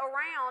curve it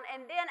around,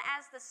 and then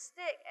as the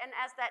stick and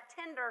as that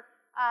tender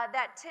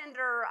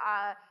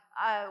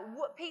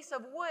piece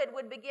of wood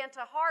would begin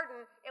to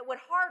harden, it would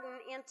harden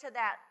into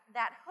that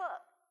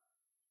hook.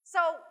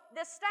 So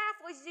the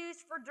staff was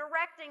used for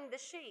directing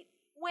the sheep.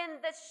 When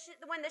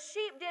the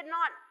sheep did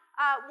not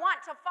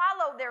want to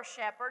follow their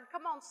shepherd,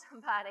 come on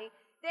somebody,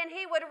 then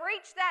he would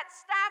reach that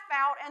staff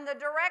out in the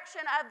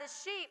direction of the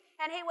sheep,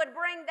 and he would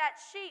bring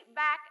that sheep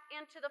back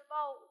into the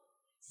fold.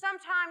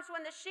 Sometimes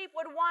when the sheep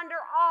would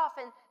wander off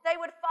and they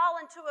would fall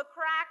into a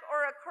crack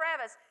or a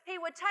crevice, he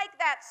would take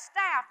that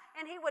staff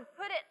and he would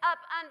put it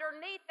up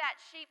underneath that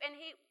sheep, and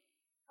he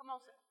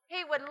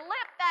would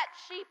lift that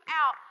sheep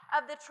out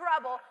of the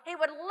trouble. He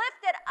would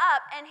lift it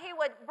up and he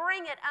would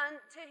bring it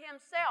unto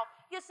himself.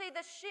 You see,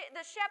 the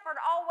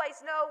shepherd always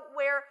know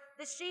where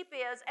the sheep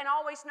is and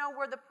always know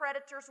where the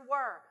predators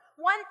were.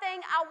 One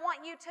thing I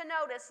want you to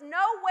notice,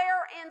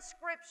 nowhere in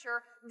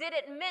Scripture did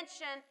it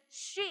mention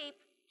sheep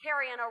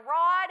carrying a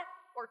rod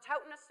or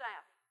toting a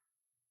staff.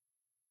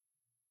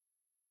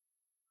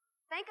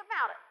 Think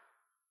about it.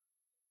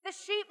 The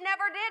sheep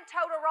never did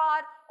tote a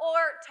rod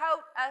or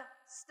tote a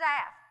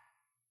staff.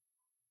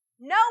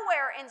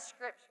 Nowhere in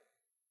Scripture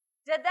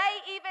did they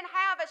even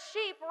have a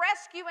sheep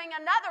rescuing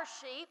another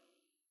sheep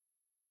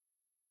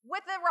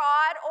with a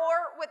rod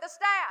or with a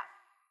staff.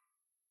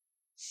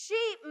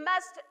 Sheep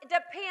must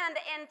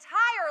depend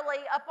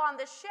entirely upon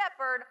the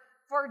shepherd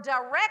for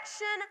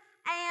direction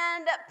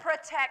and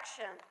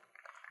protection.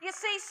 You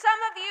see,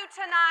 some of you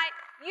tonight,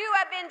 you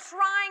have been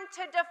trying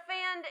to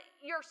defend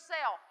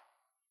yourself.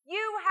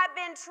 You have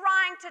been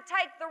trying to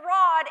take the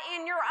rod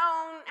in your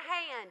own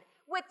hand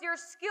with your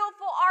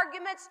skillful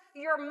arguments,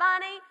 your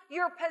money,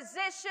 your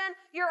position,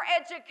 your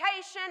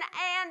education,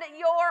 and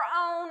your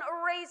own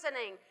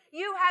reasoning.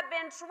 You have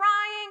been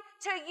trying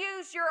to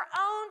use your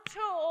own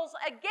tools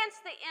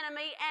against the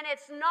enemy, and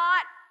it's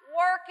not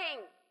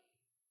working.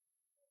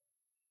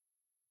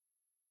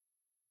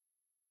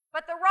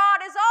 But the rod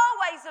is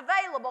always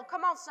available.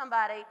 Come on,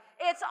 somebody.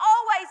 It's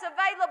always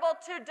available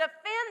to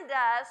defend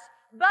us,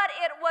 but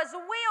it was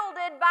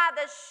wielded by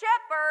the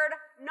shepherd,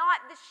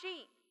 not the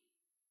sheep.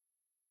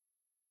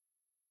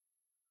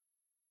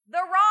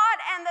 The rod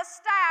and the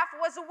staff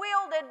was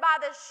wielded by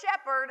the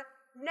shepherd,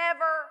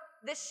 never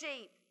the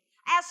sheep.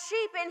 As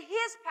sheep in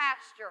his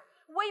pasture,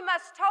 we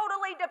must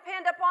totally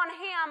depend upon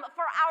him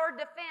for our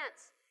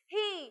defense.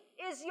 He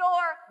is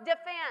your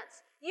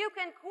defense. You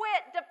can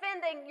quit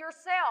defending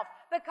yourself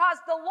because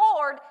the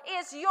Lord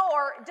is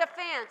your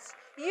defense.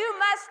 You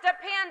must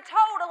depend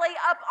totally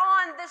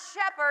upon the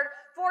shepherd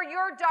for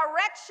your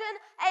direction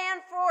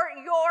and for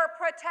your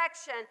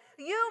protection.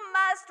 You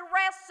must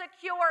rest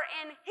secure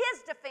in his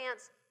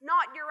defense,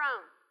 not your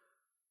own.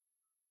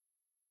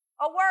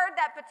 A word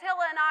that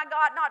Patilla and I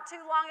got not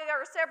too long ago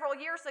or several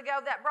years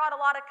ago that brought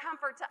a lot of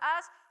comfort to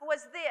us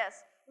was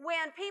this.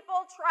 When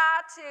people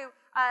try to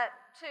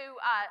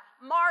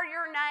mar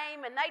your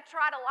name and they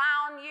try to lie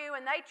on you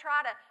and they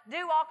try to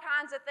do all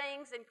kinds of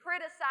things and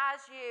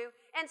criticize you,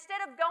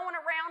 instead of going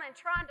around and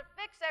trying to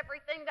fix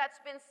everything that's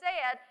been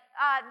said,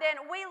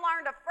 then we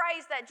learned a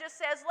phrase that just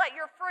says, let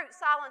your fruit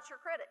silence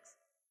your critics.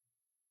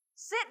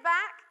 Sit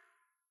back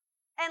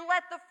and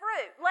let the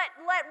fruit, let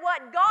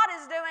what God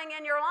is doing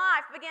in your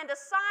life begin to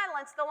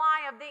silence the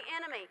lie of the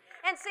enemy.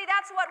 And see,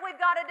 that's what we've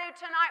got to do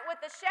tonight with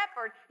the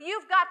shepherd.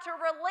 You've got to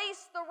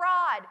release the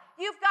rod.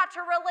 You've got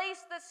to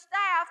release the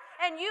staff,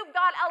 and you've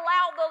got to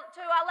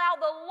allow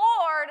the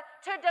Lord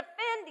to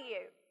defend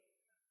you.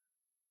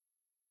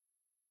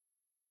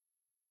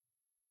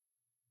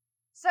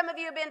 Some of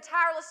you have been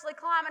tirelessly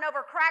climbing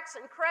over cracks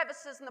and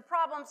crevices and the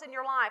problems in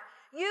your life.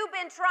 You've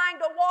been trying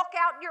to walk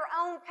out your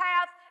own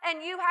path, and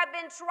you have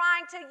been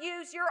trying to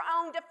use your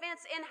own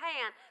defense in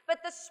hand.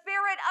 But the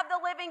Spirit of the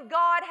living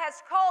God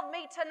has called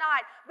me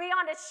tonight,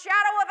 beyond a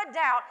shadow of a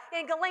doubt,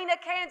 in Galena,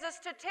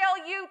 Kansas, to tell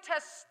you to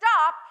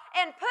stop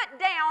and put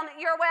down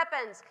your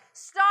weapons.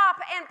 Stop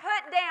and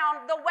put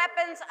down the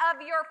weapons of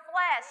your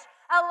flesh.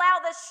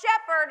 Allow the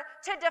shepherd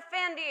to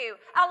defend you.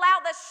 Allow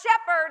the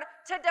shepherd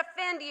to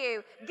defend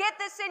you. Get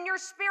this in your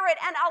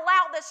spirit and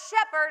allow the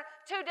shepherd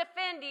to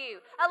defend you.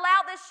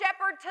 Allow the shepherd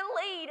shepherd to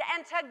lead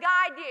and to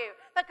guide you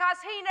because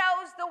he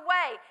knows the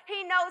way.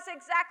 He knows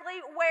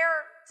exactly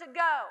where to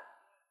go.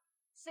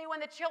 See,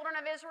 when the children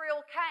of Israel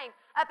came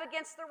up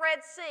against the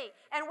Red Sea,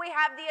 and we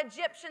have the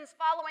Egyptians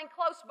following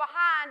close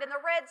behind, and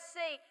the Red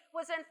Sea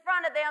was in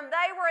front of them,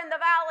 they were in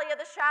the valley of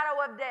the shadow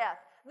of death.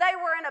 They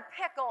were in a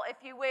pickle, if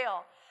you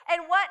will.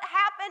 And what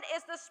happened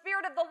is the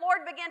Spirit of the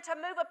Lord began to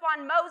move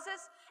upon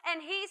Moses,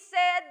 and he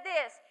said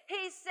this.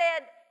 He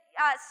said,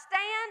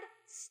 stand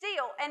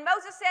still. And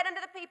Moses said unto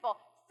the people,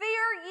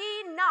 fear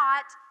ye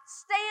not,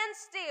 stand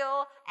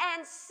still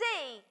and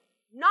see,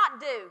 not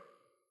do.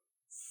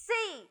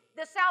 See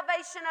the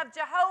salvation of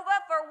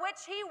Jehovah, for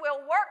which he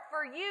will work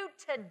for you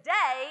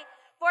today.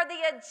 For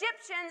the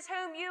Egyptians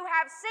whom you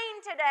have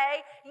seen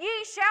today, ye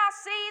shall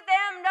see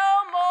them no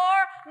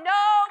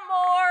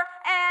more,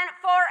 and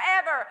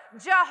forever.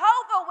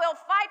 Jehovah will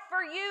fight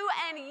for you,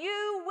 and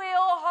you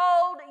will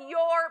hold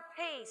your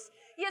peace.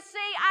 You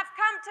see, I've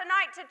come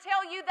tonight to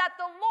tell you that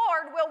the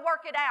Lord will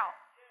work it out.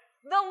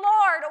 The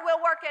Lord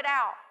will work it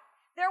out.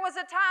 There was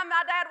a time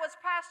my dad was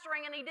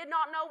pastoring, and he did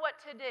not know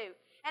what to do.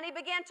 And he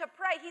began to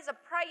pray. He's a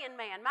praying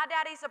man. My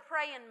daddy's a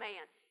praying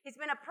man. He's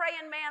been a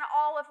praying man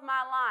all of my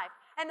life.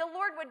 And the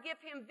Lord would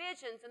give him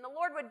visions, and the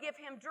Lord would give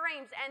him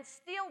dreams, and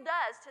still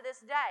does to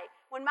this day.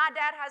 When my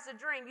dad has a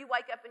dream, you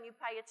wake up and you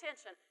pay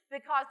attention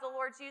because the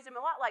Lord's used him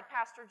a lot like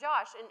Pastor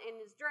Josh in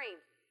his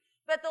dreams.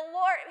 But the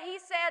Lord, he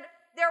said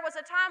there was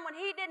a time when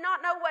he did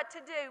not know what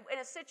to do in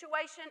a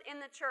situation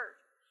in the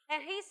church. And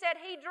he said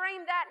he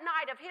dreamed that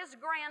night of his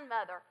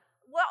grandmother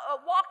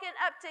walking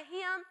up to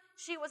him.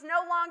 She was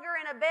no longer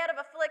in a bed of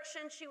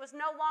affliction. She was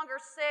no longer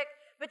sick,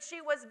 but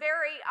she was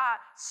very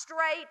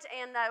straight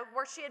and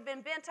where she had been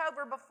bent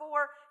over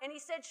before. And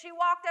he said she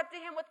walked up to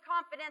him with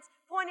confidence,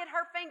 pointed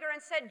her finger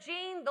and said,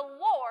 Gene, the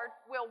Lord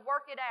will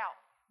work it out.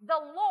 The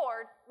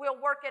Lord will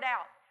work it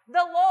out.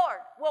 The Lord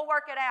will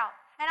work it out.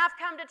 And I've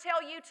come to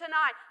tell you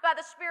tonight by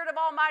the Spirit of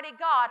Almighty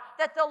God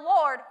that the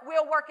Lord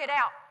will work it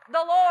out. The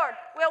Lord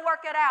will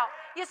work it out.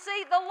 You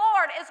see, the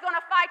Lord is going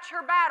to fight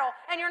your battle,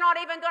 and you're not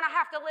even going to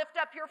have to lift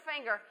up your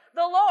finger.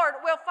 The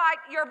Lord will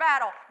fight your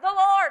battle. The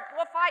Lord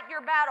will fight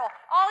your battle.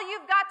 All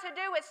you've got to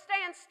do is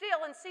stand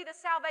still and see the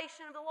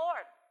salvation of the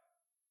Lord.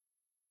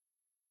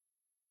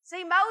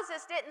 See,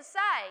 Moses didn't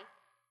say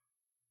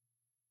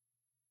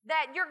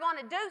that you're going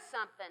to do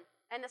something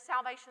and the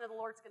salvation of the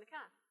Lord's going to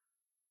come.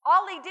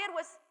 All he did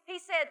was,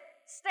 he said,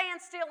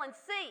 stand still and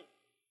see.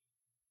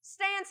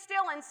 Stand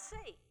still and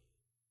see.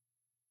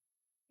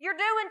 You're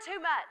doing too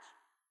much.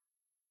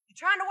 You're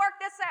trying to work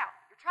this out.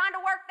 You're trying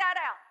to work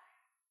that out.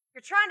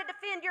 You're trying to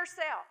defend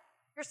yourself.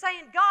 You're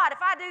saying, God,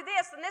 if I do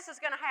this, then this is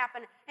going to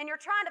happen. And you're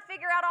trying to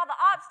figure out all the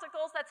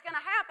obstacles that's going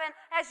to happen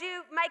as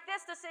you make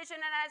this decision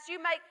and as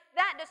you make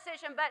that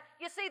decision. But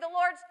you see, the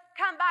Lord's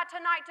come by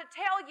tonight to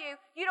tell you,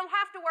 you don't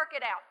have to work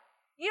it out.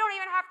 You don't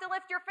even have to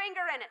lift your finger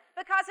in it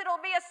because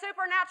it'll be a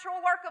supernatural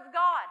work of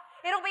God.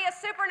 It'll be a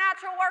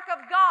supernatural work of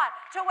God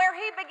to where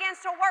He begins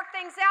to work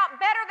things out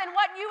better than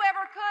what you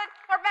ever could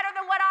or better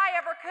than what I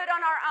ever could on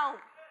our own.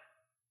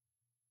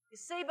 You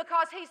see,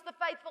 because He's the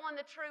faithful and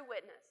the true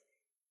witness.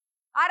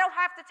 I don't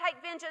have to take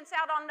vengeance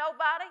out on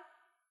nobody.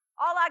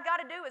 All I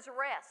got to do is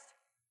rest.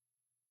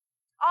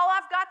 All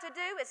I've got to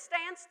do is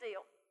stand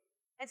still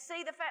and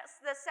see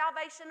the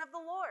salvation of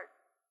the Lord.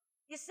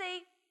 You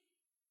see,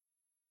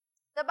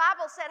 the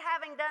Bible said,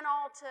 having done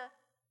all to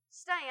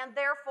stand,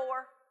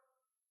 therefore,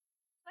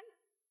 stand.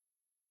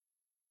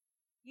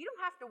 You don't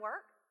have to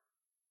work.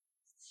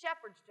 It's the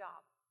shepherd's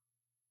job.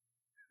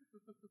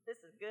 This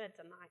is good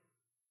tonight.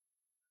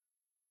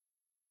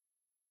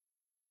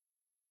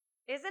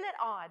 Isn't it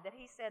odd that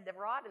he said the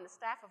rod and the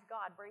staff of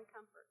God bring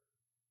comfort?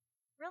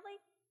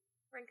 Really?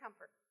 Bring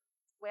comfort.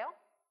 Well,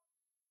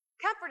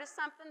 comfort is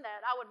something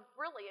that I would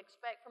really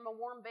expect from a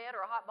warm bed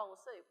or a hot bowl of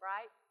soup,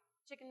 right?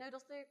 Chicken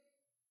noodle soup.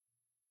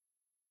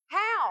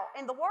 How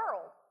in the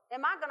world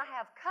am I going to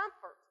have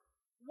comfort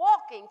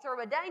walking through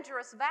a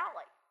dangerous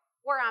valley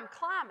where I'm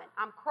climbing,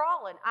 I'm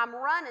crawling, I'm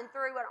running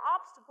through an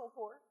obstacle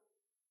course?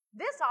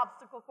 This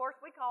obstacle course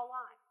we call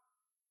life.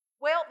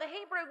 Well, the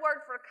Hebrew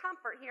word for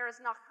comfort here is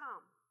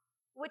nacham,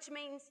 which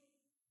means,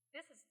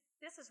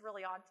 this is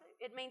really odd too.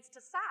 It means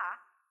to sigh,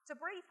 to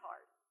breathe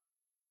hard.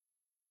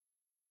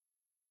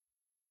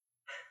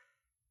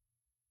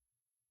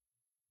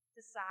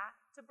 To sigh,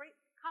 to breathe,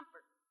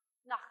 comfort,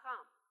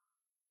 nacham.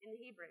 In the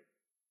Hebrew.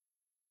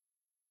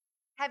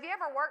 Have you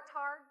ever worked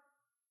hard?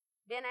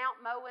 Been out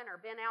mowing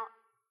or been out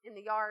in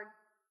the yard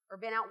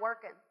or been out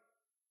working?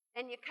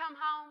 And you come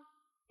home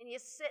and you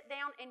sit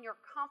down in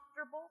your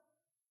comfortable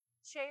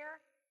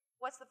chair.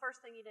 What's the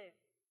first thing you do?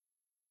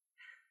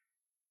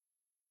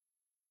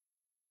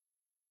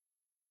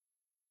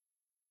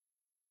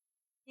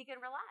 You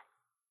can relax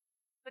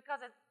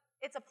because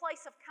it's a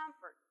place of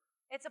comfort.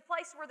 It's a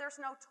place where there's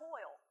no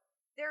toil.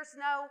 There's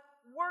no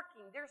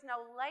working. There's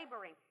no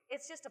laboring.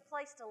 It's just a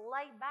place to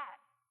lay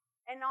back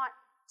and not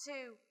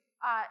to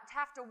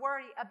have to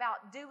worry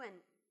about doing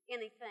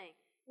anything.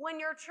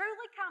 When you're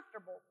truly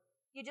comfortable,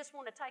 you just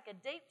want to take a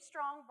deep,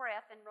 strong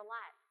breath and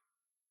relax.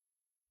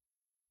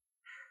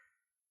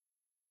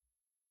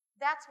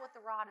 That's what the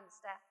rod and the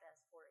staff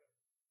does for you.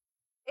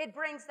 It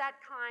brings that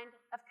kind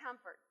of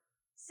comfort.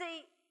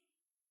 See,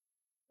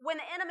 when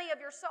the enemy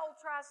of your soul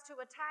tries to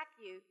attack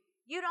you,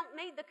 you don't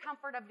need the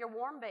comfort of your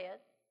warm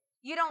bed.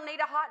 You don't need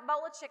a hot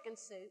bowl of chicken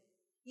soup.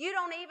 You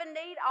don't even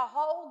need a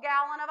whole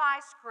gallon of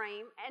ice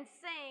cream and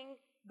sing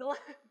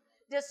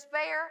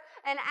despair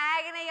and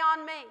agony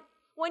on me.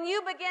 When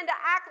you begin to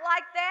act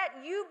like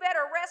that, you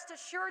better rest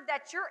assured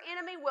that your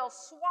enemy will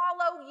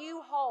swallow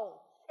you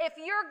whole. If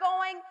you're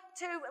going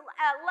to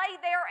lay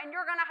there and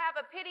you're going to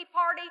have a pity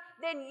party,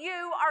 then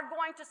you are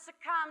going to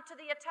succumb to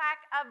the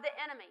attack of the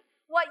enemy.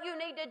 What you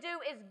need to do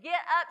is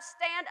get up,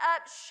 stand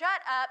up,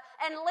 shut up,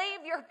 and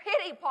leave your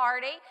pity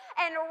party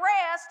and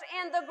rest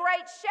in the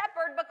great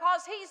shepherd,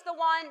 because he's the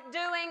one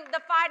doing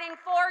the fighting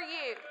for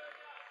you.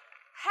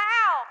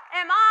 How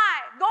am I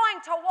going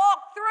to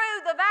walk through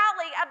the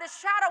valley of the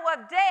shadow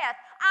of death?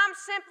 I'm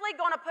simply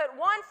going to put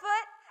one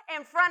foot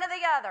in front of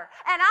the other,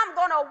 and I'm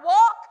going to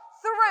walk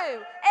through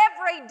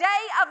every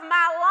day of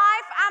my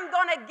life. I'm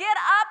going to get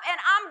up and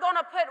I'm going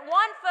to put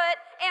one foot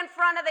in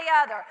front of the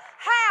other.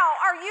 How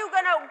are you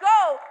going to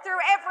go through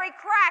every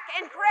crack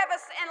and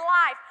crevice in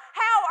life?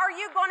 How are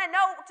you going to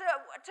know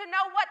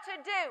what to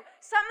do?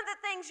 Some of the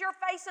things you're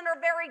facing are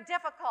very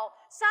difficult.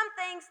 Some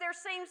things there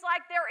seems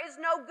like there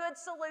is no good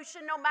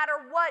solution no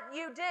matter what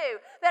you do.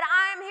 But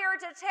I'm here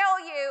to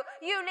tell you,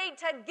 you need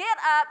to get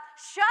up,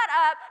 shut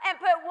up, and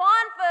put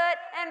one foot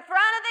in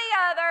front of the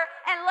other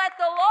and let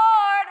the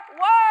Lord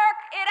work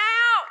it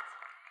out.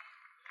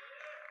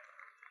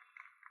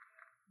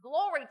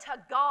 Glory to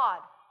God.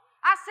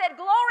 I said,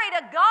 glory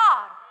to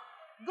God.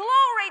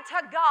 Glory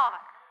to God.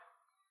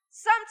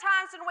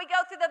 Sometimes when we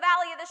go through the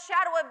valley of the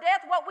shadow of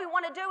death, what we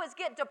want to do is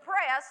get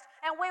depressed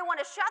and we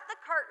want to shut the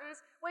curtains.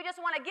 We just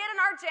want to get in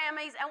our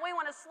jammies and we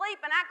want to sleep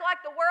and act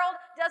like the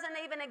world doesn't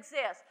even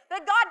exist.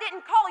 But God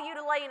didn't call you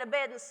to lay in a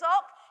bed and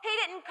sulk. He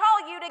didn't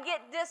call you to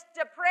get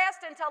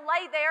depressed and to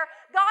lay there.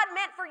 God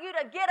meant for you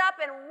to get up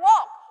and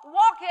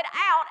walk it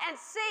out and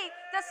see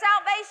the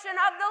salvation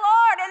of the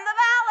Lord in the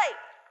valley.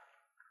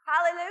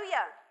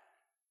 Hallelujah.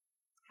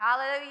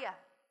 Hallelujah.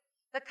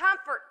 The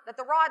comfort that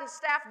the rod and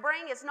staff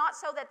bring is not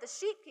so that the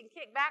sheep can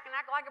kick back and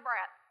act like a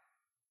brat.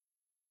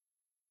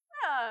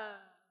 Oh,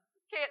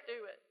 can't do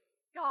it.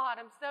 God,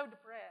 I'm so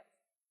depressed.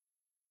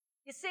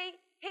 You see,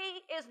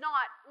 He is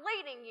not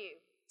leading you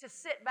to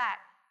sit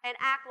back and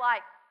act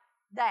like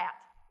that,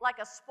 like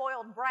a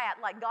spoiled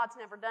brat, like God's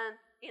never done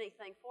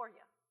anything for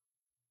you.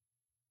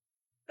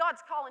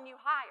 God's calling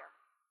you higher.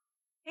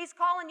 He's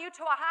calling you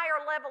to a higher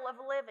level of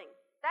living.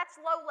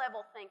 That's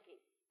low-level thinking.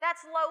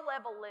 That's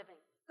low-level living.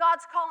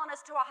 God's calling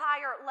us to a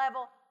higher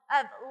level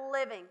of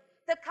living.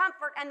 The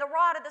comfort and the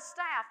rod of the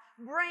staff,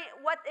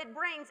 what it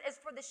brings is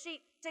for the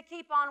sheep to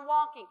keep on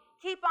walking,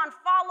 keep on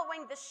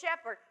following the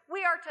shepherd.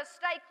 We are to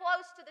stay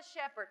close to the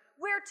shepherd.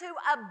 We're to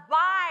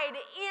abide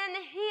in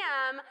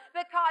Him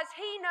because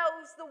He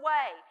knows the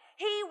way.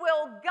 He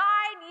will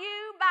guide you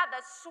by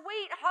the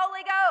sweet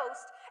Holy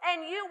Ghost,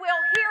 and you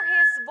will hear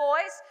His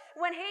voice.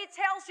 When He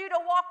tells you to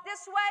walk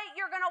this way,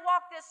 you're going to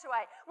walk this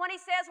way. When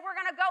He says we're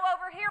going to go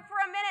over here for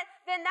a minute,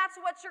 then that's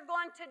what you're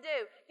going to do.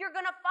 You're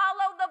going to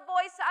follow the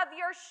voice of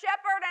your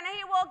shepherd, and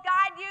He will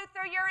guide you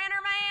through your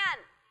inner man.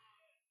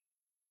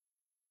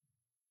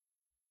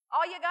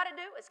 All you got to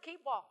do is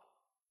keep walking.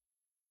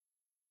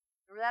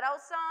 Remember that old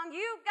song?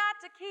 You've got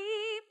to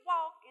keep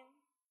walking.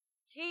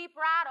 Keep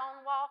right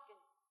on walking.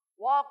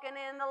 Walking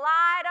in the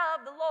light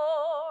of the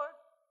Lord.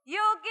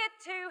 You'll get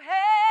to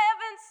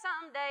heaven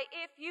someday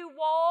if you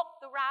walk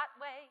the right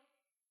way.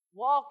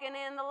 Walking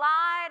in the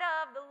light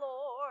of the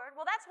Lord.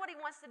 Well, that's what He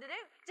wants you to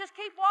do. Just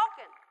keep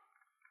walking.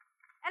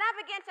 And I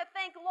began to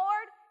think,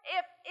 Lord,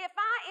 if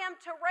I am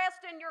to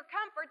rest in your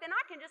comfort, then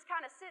I can just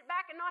kind of sit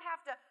back and not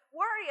have to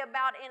worry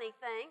about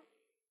anything.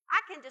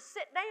 I can just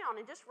sit down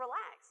and just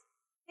relax.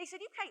 He said,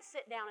 you can't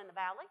sit down in the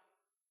valley.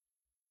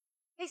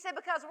 He said,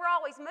 because we're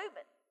always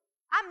moving.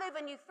 I'm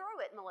moving you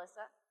through it,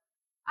 Melissa.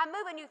 I'm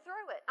moving you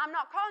through it. I'm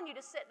not calling you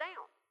to sit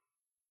down.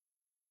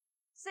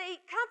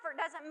 See, comfort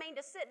doesn't mean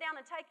to sit down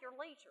and take your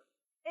leisure.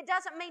 It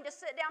doesn't mean to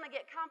sit down and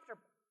get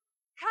comfortable.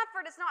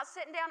 Comfort is not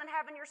sitting down and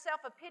having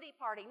yourself a pity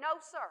party.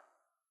 No, sir.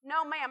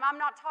 No, ma'am. I'm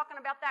not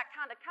talking about that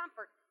kind of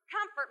comfort.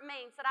 Comfort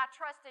means that I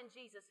trust in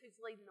Jesus who's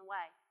leading the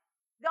way.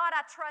 God,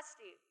 I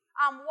trust you.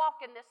 I'm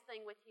walking this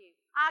thing with you.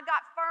 I got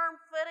firm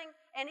footing,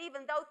 and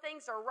even though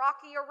things are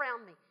rocky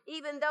around me,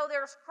 even though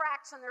there's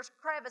cracks and there's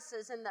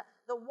crevices and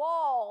the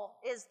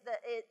wall is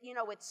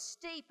it's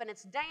steep and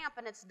it's damp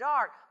and it's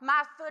dark,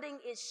 my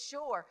footing is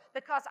sure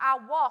because I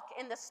walk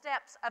in the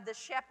steps of the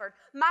shepherd.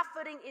 My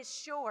footing is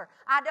sure.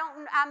 I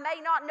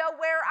may not know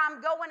where I'm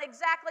going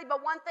exactly,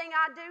 but one thing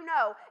I do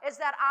know is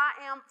that I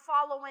am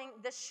following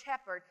the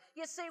shepherd.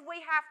 You see,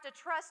 we have to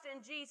trust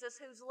in Jesus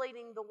who's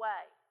leading the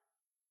way.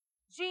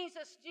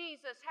 Jesus,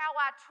 Jesus, how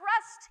I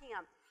trust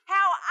Him,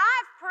 how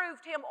I've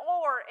proved Him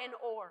o'er and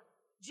o'er.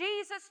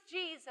 Jesus,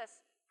 Jesus,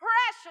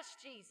 precious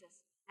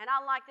Jesus. And I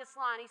like this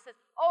line. He says,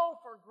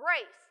 oh, for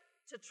grace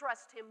to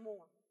trust Him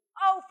more.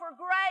 Oh, for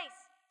grace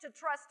to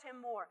trust Him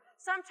more.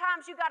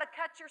 Sometimes you got to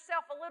cut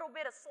yourself a little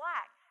bit of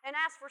slack. and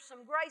ask for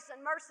some grace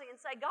and mercy and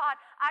say, God,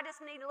 I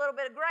just need a little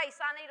bit of grace.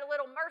 I need a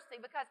little mercy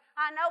because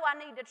I know I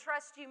need to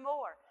trust you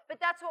more.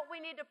 But that's what we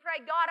need to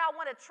pray. God, I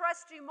want to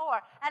trust you more,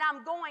 and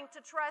I'm going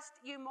to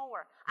trust you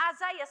more.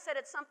 Isaiah said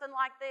it something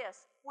like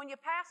this: when you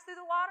pass through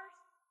the waters,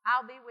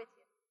 I'll be with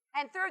you.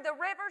 And through the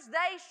rivers,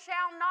 they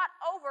shall not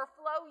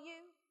overflow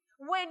you.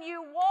 When you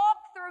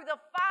walk through the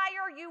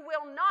fire, you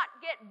will not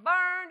get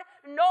burned,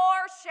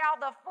 nor shall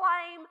the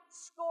flame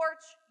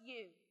scorch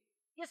you.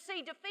 You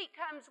see, defeat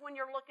comes when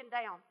you're looking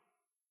down.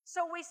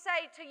 So we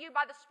say to you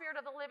by the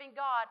Spirit of the living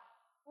God,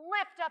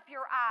 lift up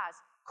your eyes.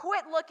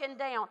 Quit looking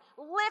down.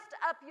 Lift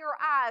up your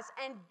eyes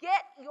and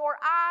get your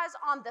eyes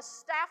on the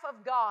staff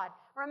of God.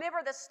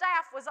 Remember, the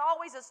staff was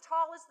always as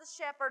tall as the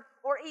shepherd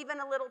or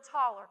even a little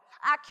taller.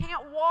 I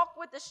can't walk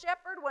with the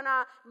shepherd when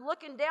I'm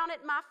looking down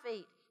at my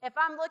feet. If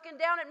I'm looking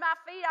down at my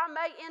feet, I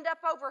may end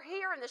up over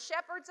here and the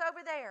shepherd's over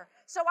there.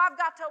 So I've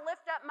got to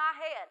lift up my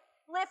head.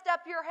 Lift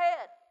up your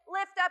head.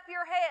 Lift up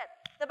your head.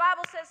 The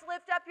Bible says,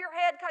 lift up your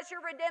head because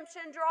your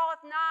redemption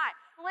draweth nigh.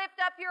 Lift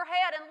up your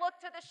head and look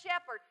to the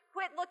shepherd.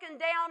 Quit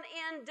looking down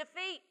in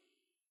defeat.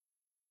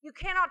 You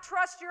cannot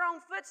trust your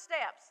own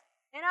footsteps.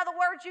 In other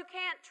words, you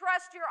can't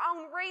trust your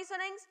own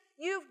reasonings.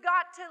 You've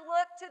got to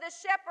look to the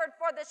shepherd,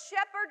 for the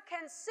shepherd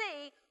can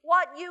see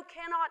what you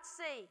cannot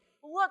see.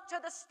 Look to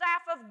the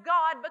staff of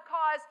God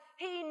because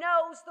he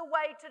knows the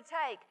way to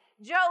take.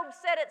 Job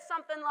said it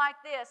something like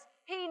this: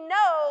 he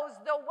knows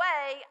the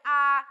way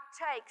I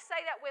take.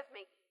 Say that with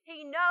me.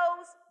 He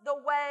knows the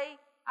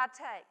way I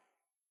take.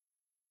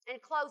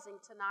 In closing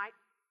tonight,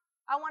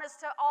 I want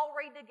us to all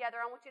read together.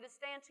 I want you to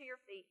stand to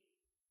your feet.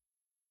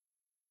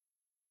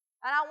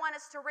 And I want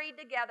us to read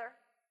together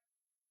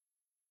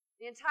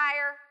the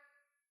entire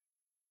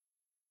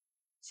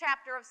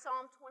chapter of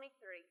Psalm 23.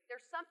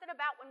 There's something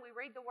about when we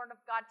read the Word of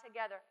God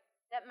together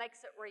that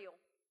makes it real.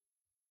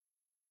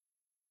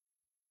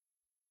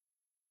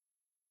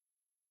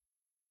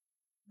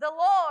 The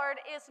Lord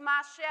is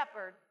my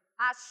shepherd,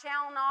 I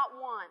shall not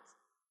want.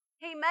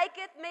 He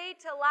maketh me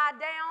to lie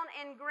down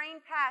in green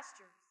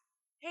pastures.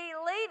 He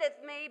leadeth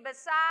me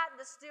beside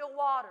the still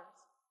waters.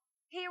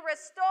 He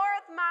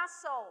restoreth my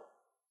soul.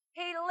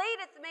 He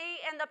leadeth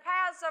me in the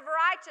paths of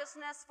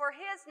righteousness for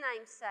his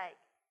name's sake.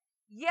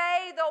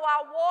 Yea, though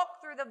I walk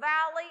through the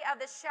valley of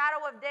the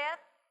shadow of death,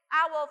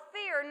 I will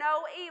fear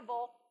no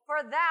evil,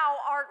 for thou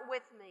art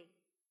with me.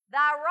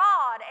 Thy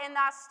rod and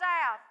thy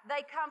staff,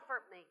 they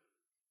comfort me.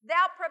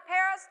 Thou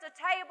preparest a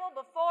table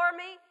before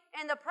me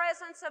in the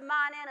presence of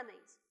mine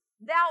enemies.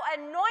 Thou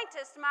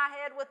anointest my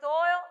head with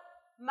oil,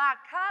 my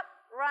cup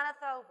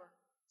runneth over.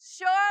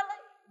 Surely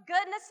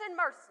goodness and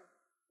mercy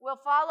will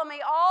follow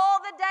me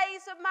all the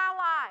days of my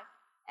life,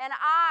 and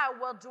I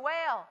will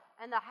dwell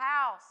in the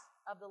house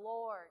of the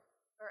Lord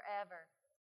forever.